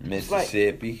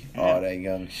 Mississippi, all that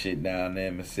young shit down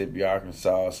there, Mississippi,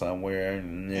 Arkansas, somewhere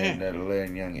in that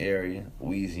little young area,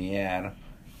 Louisiana.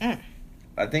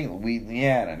 I think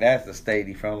Louisiana. That's the state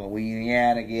he's from.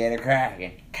 Louisiana, get it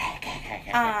cracking.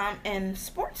 In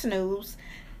sports news,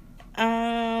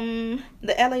 the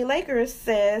LA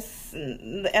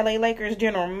Lakers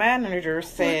general manager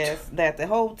says that the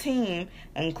whole team,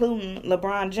 including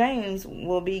LeBron James,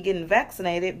 will be getting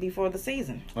vaccinated before the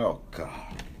season. Oh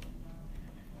God.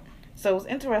 So it's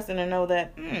interesting to know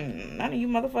that none of you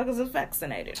motherfuckers is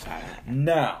vaccinated.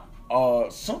 Now,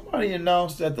 somebody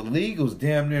announced that the league was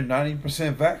damn near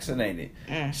 90% vaccinated.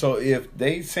 So if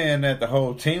they saying that the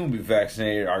whole team will be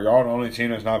vaccinated, are y'all the only team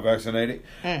that's not vaccinated?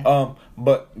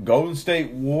 But Golden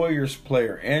State Warriors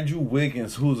player Andrew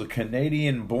Wiggins, who's a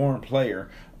Canadian-born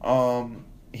player,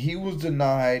 he was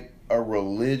denied a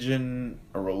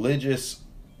religious,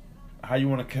 how you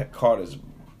want to call this,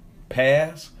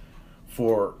 pass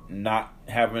for not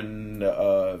having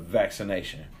the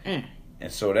vaccination. And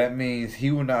so that means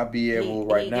he will not be able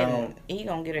now. He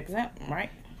gonna get exempt, right?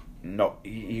 No,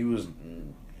 he was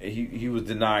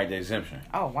denied the exemption.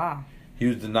 Oh wow. He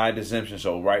was denied the exemption.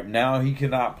 So right now he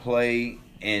cannot play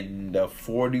in the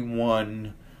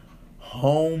 41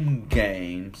 home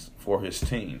games for his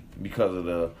team because of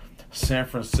the San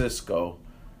Francisco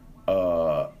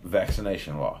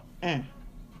vaccination law.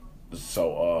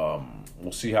 So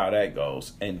we'll see how that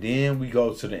goes. And then we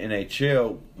go to the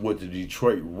NHL with the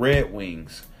Detroit Red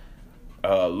Wings.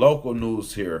 Local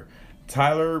news here.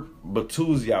 Tyler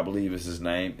Bertuzzi, I believe is his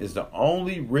name, is the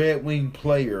only Red Wing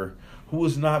player who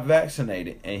is not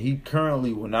vaccinated. And he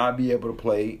currently will not be able to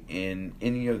play in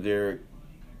any of their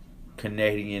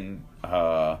Canadian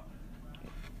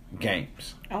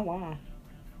games. Oh, wow.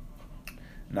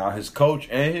 Now, his coach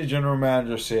and his general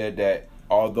manager said that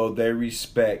although they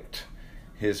respect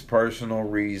his personal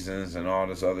reasons and all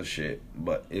this other shit,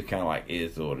 but it kind of like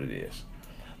is what it is.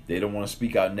 They don't want to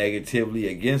speak out negatively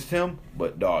against him,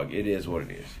 but dog, it is what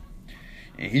it is.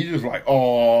 And he's just like,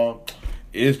 oh,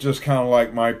 it's just kind of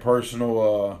like my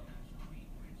personal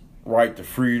right to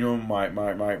freedom, my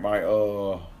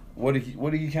what did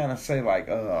he kind of say, like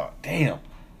damn,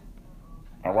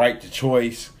 a right to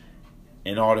choice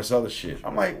and all this other shit.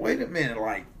 I'm like, wait a minute,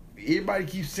 like everybody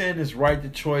keeps saying this right to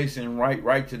choice and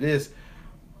right to this,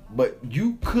 but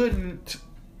you couldn't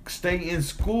stay in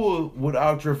school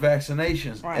without your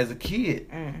vaccinations as a kid.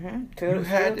 To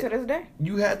this day,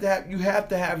 you have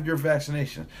to have your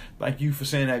vaccinations. Thank you for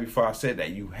saying that before I said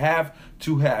that. You have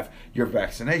to have your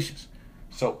vaccinations.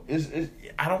 So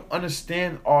I don't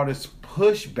understand all this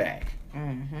pushback.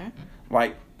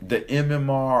 Like the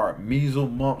MMR,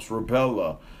 measles, mumps,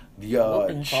 rubella,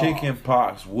 the chicken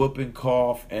pox, whooping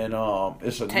cough, and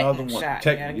it's another one.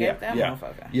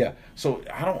 Yeah. So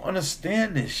I don't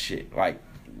understand this shit. Like,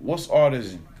 what's all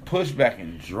this pushback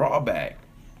and drawback?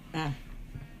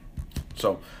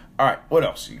 So, all right, what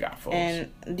else you got, folks?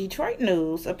 And Detroit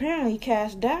news, apparently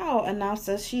Cash Dow announced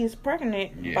that she is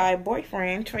pregnant by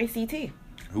boyfriend Tracy T.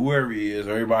 Whoever he is,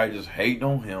 everybody just hating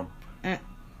on him.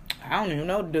 I don't even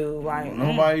know, dude. Like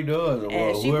nobody does.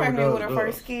 And she pregnant with her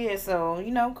first kid, so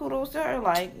kudos to her.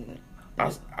 Like,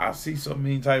 I see so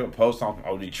many type of posts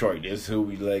on Detroit. This is who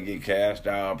we let get cashed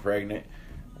out pregnant.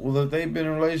 Well, if they've been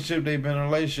in a relationship, they've been in a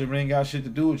relationship. It ain't got shit to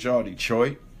do with y'all,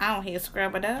 Detroit. I don't hear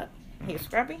scrub it up. Hear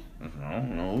scrubby? I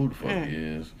don't know who the fuck he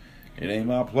is. It ain't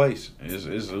my place.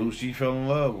 It's who she fell in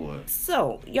love with.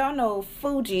 So, y'all know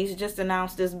Fugees just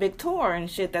announced this big tour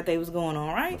and shit that they was going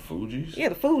on, right? The Fugees? Yeah,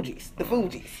 the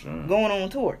Fugees. Sure. Going on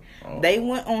tour. Oh. They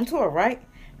went on tour, right?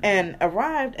 And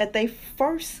arrived at their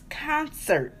first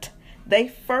concert. Their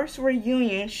first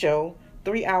reunion show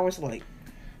 3 hours late.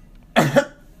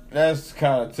 That's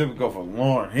kind of typical for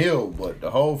Lauryn Hill, but the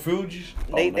whole Fugees?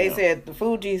 They said the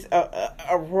Fugees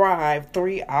arrived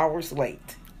 3 hours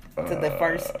late to the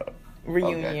first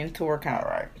reunion tour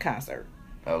concert.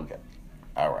 Okay.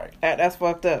 All right. That's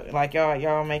fucked up. Like,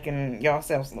 y'all making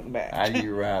yourselves look bad. How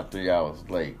you arrive 3 hours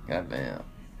late? Goddamn.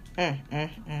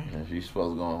 If you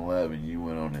supposed to go on 11, you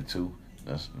went on at 2.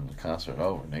 That's the concert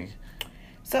over, nigga.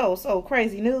 So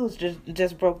crazy news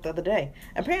just broke the other day.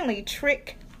 Apparently,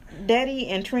 Trick Daddy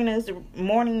and Trina's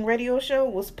morning radio show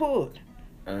was pulled.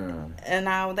 And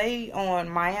now they on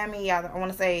Miami, I want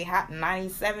to say Hot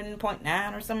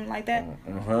 97.9 or something like that.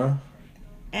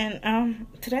 And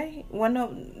today they went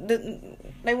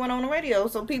on the radio,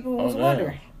 so people was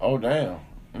wondering. Oh damn.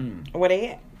 Where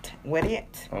they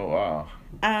at? Oh wow.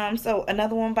 So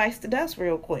another one bites the dust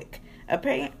real quick.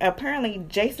 Apparently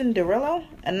Jason Derulo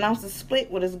announced a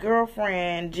split with his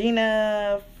girlfriend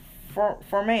Gina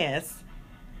Furmas.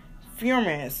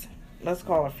 Let's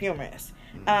call her Furmas.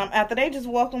 After they just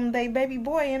welcomed their baby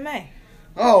boy in May.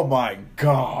 Oh my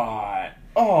God.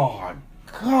 Oh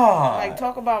God. Like,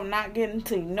 talk about not getting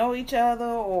to know each other,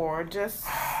 or just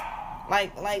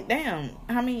like damn.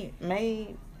 How many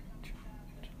made?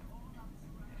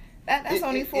 That's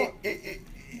only 4.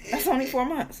 That's only 4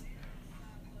 months.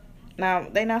 Now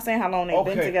they not saying how long they've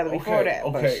been together before that,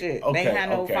 but shit, they ain't had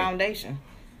no foundation.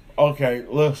 Okay,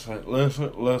 listen.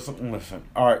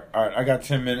 All right. I got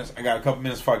 10 minutes. I got a couple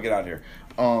minutes before I get out of here.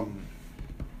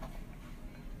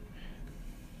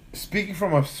 Speaking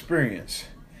from experience,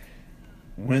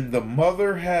 when the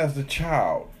mother has the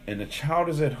child and the child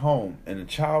is at home and the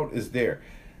child is there,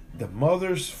 the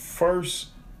mother's first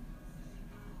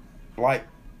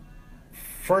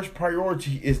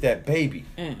priority is that baby.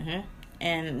 Mm-hmm.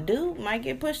 And dude might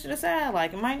get pushed to the side.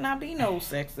 Like, it might not be no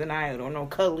sex tonight or no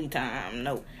cuddly time.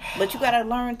 No. But you got to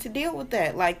learn to deal with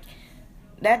that. Like,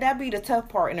 that be the tough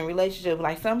part in a relationship.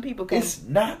 Like, some people can... It's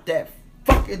not that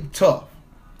fucking tough.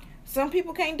 Some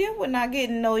people can't deal with not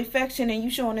getting no affection and you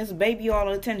showing this baby all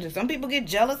the attention. Some people get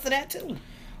jealous of that, too.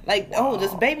 Like, oh,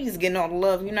 this baby's getting all the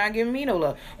love. You're not giving me no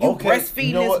love. You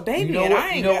breastfeeding this baby and I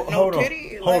ain't got no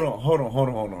titty. Hold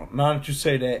on. Now that you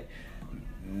say that...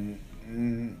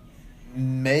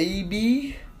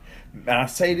 Maybe, and I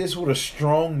say this with a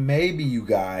strong maybe, you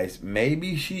guys.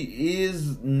 Maybe she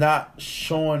is not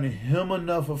showing him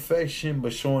enough affection,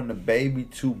 but showing the baby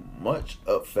too much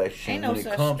affection when it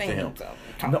comes to him.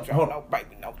 Come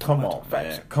on,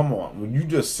 man. Come on. When you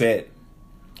just said,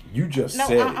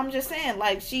 I'm just saying,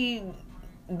 like,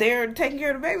 they're taking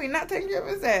care of the baby, not taking care of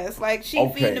his ass. Like, she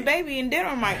feeding the baby and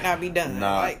dinner might not be done.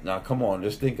 Nah, come on.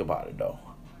 Just think about it, though.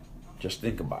 Just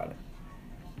think about it.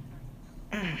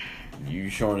 You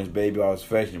showing this baby all his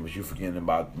affection, but you forgetting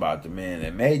about the man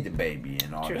that made the baby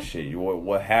and all this shit.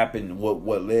 What happened?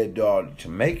 What led dog to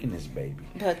making this baby?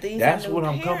 But that's what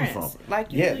I'm coming from.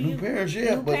 Like new parents.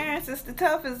 New parents is the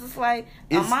toughest. It's like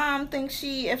a mom thinks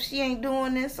if she ain't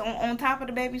doing this on top of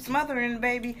the baby, smothering the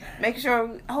baby, making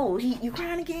sure you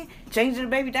crying again, changing the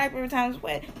baby diaper every time it's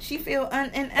wet. She feel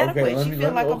inadequate. She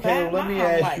feel like a bad mom. Let me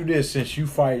ask you this: since you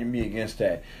fighting me against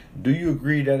that, do you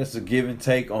agree that it's a give and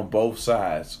take on both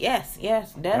sides? Yes,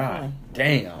 definitely. God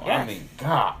damn. Yes. I mean,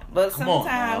 God. But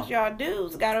sometimes y'all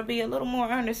dudes gotta be a little more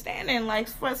understanding, like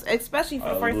especially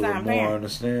for first time parents. More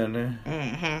understanding.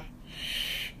 Mm-hmm.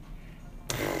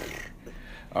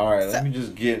 All right, let me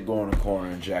just go in the corner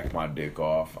and jack my dick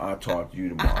off. I'll talk to you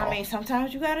tomorrow. I mean,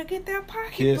 sometimes you gotta get that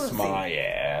pocket Kiss pussy. my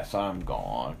ass. I'm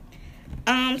gone.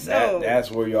 So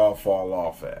that's where y'all fall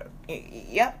off at.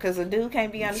 Yep, because a dude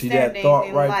can't be understanding. See that thought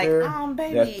and right there?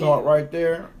 Baby. That thought right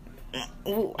there?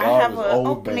 I have an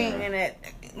opening in it.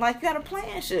 Like, you gotta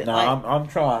plan shit. Nah, I'm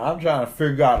trying to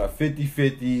figure out a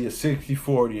 50-50, a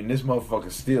 60-40, and this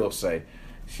motherfucker still say,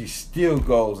 she still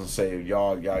goes and say,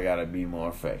 y'all gotta be more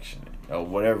affectionate. Or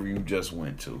whatever you just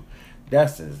went to.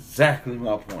 That's exactly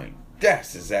my point.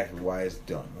 That's exactly why it's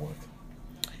done with.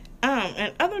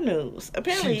 In other news,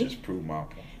 apparently she just proved my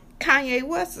point. Kanye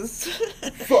West is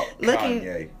fuck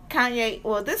looking. Kanye.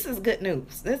 Well, this is good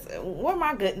news. Where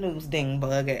my good news ding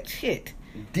bug at? Shit.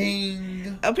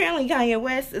 Ding. Apparently, Kanye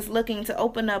West is looking to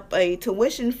open up a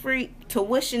tuition-free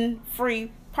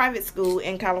private school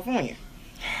in California.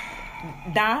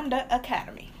 Donda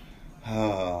Academy.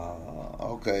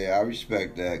 Okay, I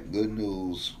respect that. Good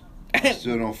news. I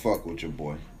still don't fuck with your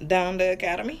boy. Donda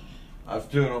Academy. I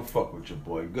still don't fuck with your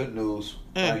boy. Good news.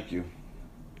 Thank you.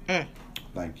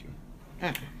 Thank you.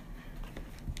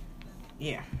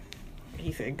 Yeah.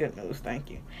 He said good news, thank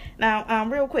you. Now,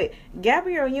 real quick,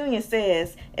 Gabrielle Union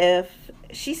says that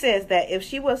if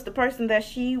she was the person that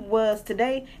she was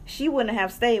today, she wouldn't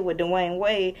have stayed with Dwayne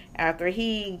Wade after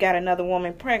he got another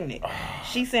woman pregnant.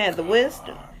 She said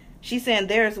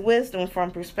there's wisdom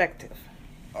from perspective.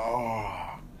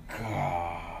 Oh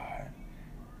God.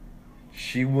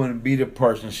 She wouldn't be the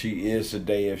person she is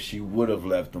today if she would have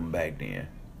left him back then.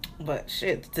 But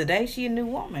shit, today she a new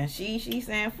woman. She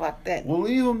saying fuck that. Well,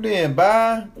 leave him then.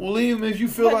 Bye. Well, leave him if you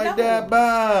feel that.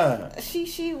 Bye.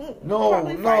 She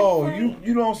no.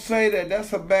 You don't say that.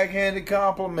 That's a backhanded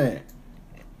compliment.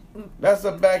 That's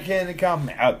a backhanded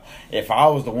compliment. If I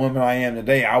was the woman I am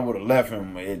today, I would have left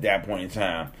him at that point in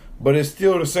time. But it's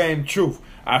still the same truth.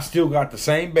 I still got the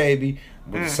same baby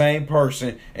with the same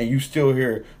person, and you still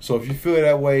here. So if you feel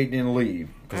that way, then leave.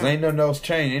 Because ain't nothing else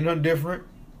changed. Ain't nothing different.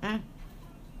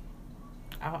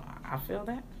 I feel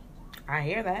that. I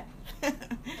hear that.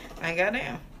 I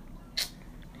goddamn.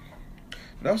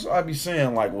 That's what I be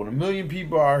saying. Like, when 1 million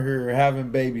people out here having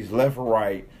babies left or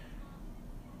right,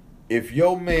 if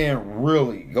your man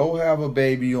really go have a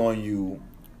baby on you,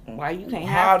 why you can't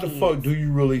how have the kids? Fuck do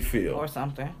you really feel? Or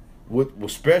something.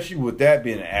 Especially with that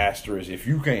being an asterisk, if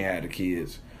you can't have the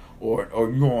kids,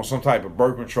 or you on some type of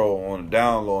birth control on the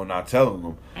down low and not telling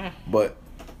them. But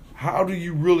how do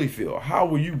you really feel? How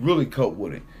will you really cope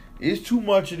with it? It's too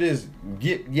much of this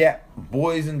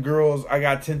boys and girls. I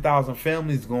got 10,000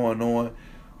 families going on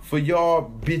for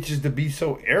y'all bitches to be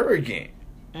so arrogant.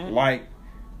 Like,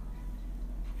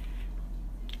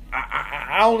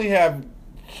 I only have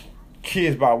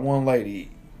kids by one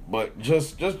lady, but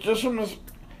just from this,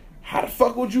 how the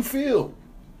fuck would you feel?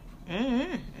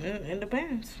 It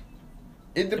depends.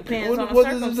 It depends. on What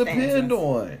the does it depend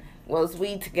on? Was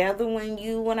we together when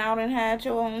you went out and had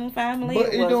your own family?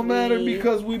 But it don't matter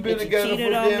because we've been together for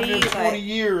damn near 20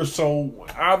 years. So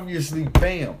obviously,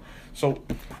 bam. So.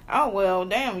 Oh well,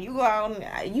 damn! You go out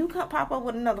and you could pop up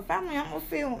with another family. I'm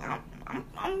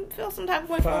gonna feel some type of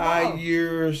way for a while. 5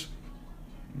 years,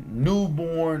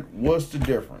 newborn. What's the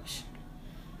difference?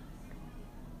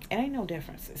 It ain't no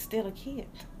difference. It's still a kid.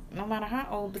 No matter how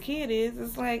old the kid is,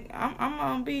 it's like I'm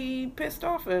gonna be pissed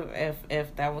off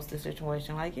if that was the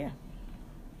situation. Like, yeah.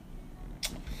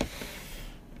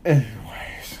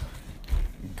 Anyways,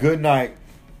 good night,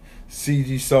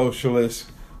 CG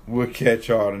Socialists. We'll catch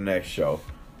y'all the next show.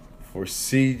 For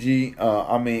CG,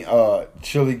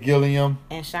 Chili Gilliam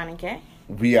and Shawnee K.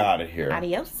 We out of here.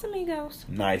 Adios, amigos.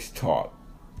 Nice talk.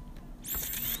 We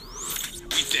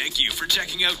thank you for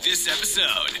checking out this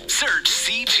episode. Search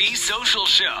CG Social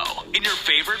Show in your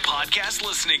favorite podcast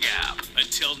listening app.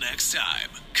 Until next time,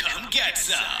 come get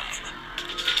some.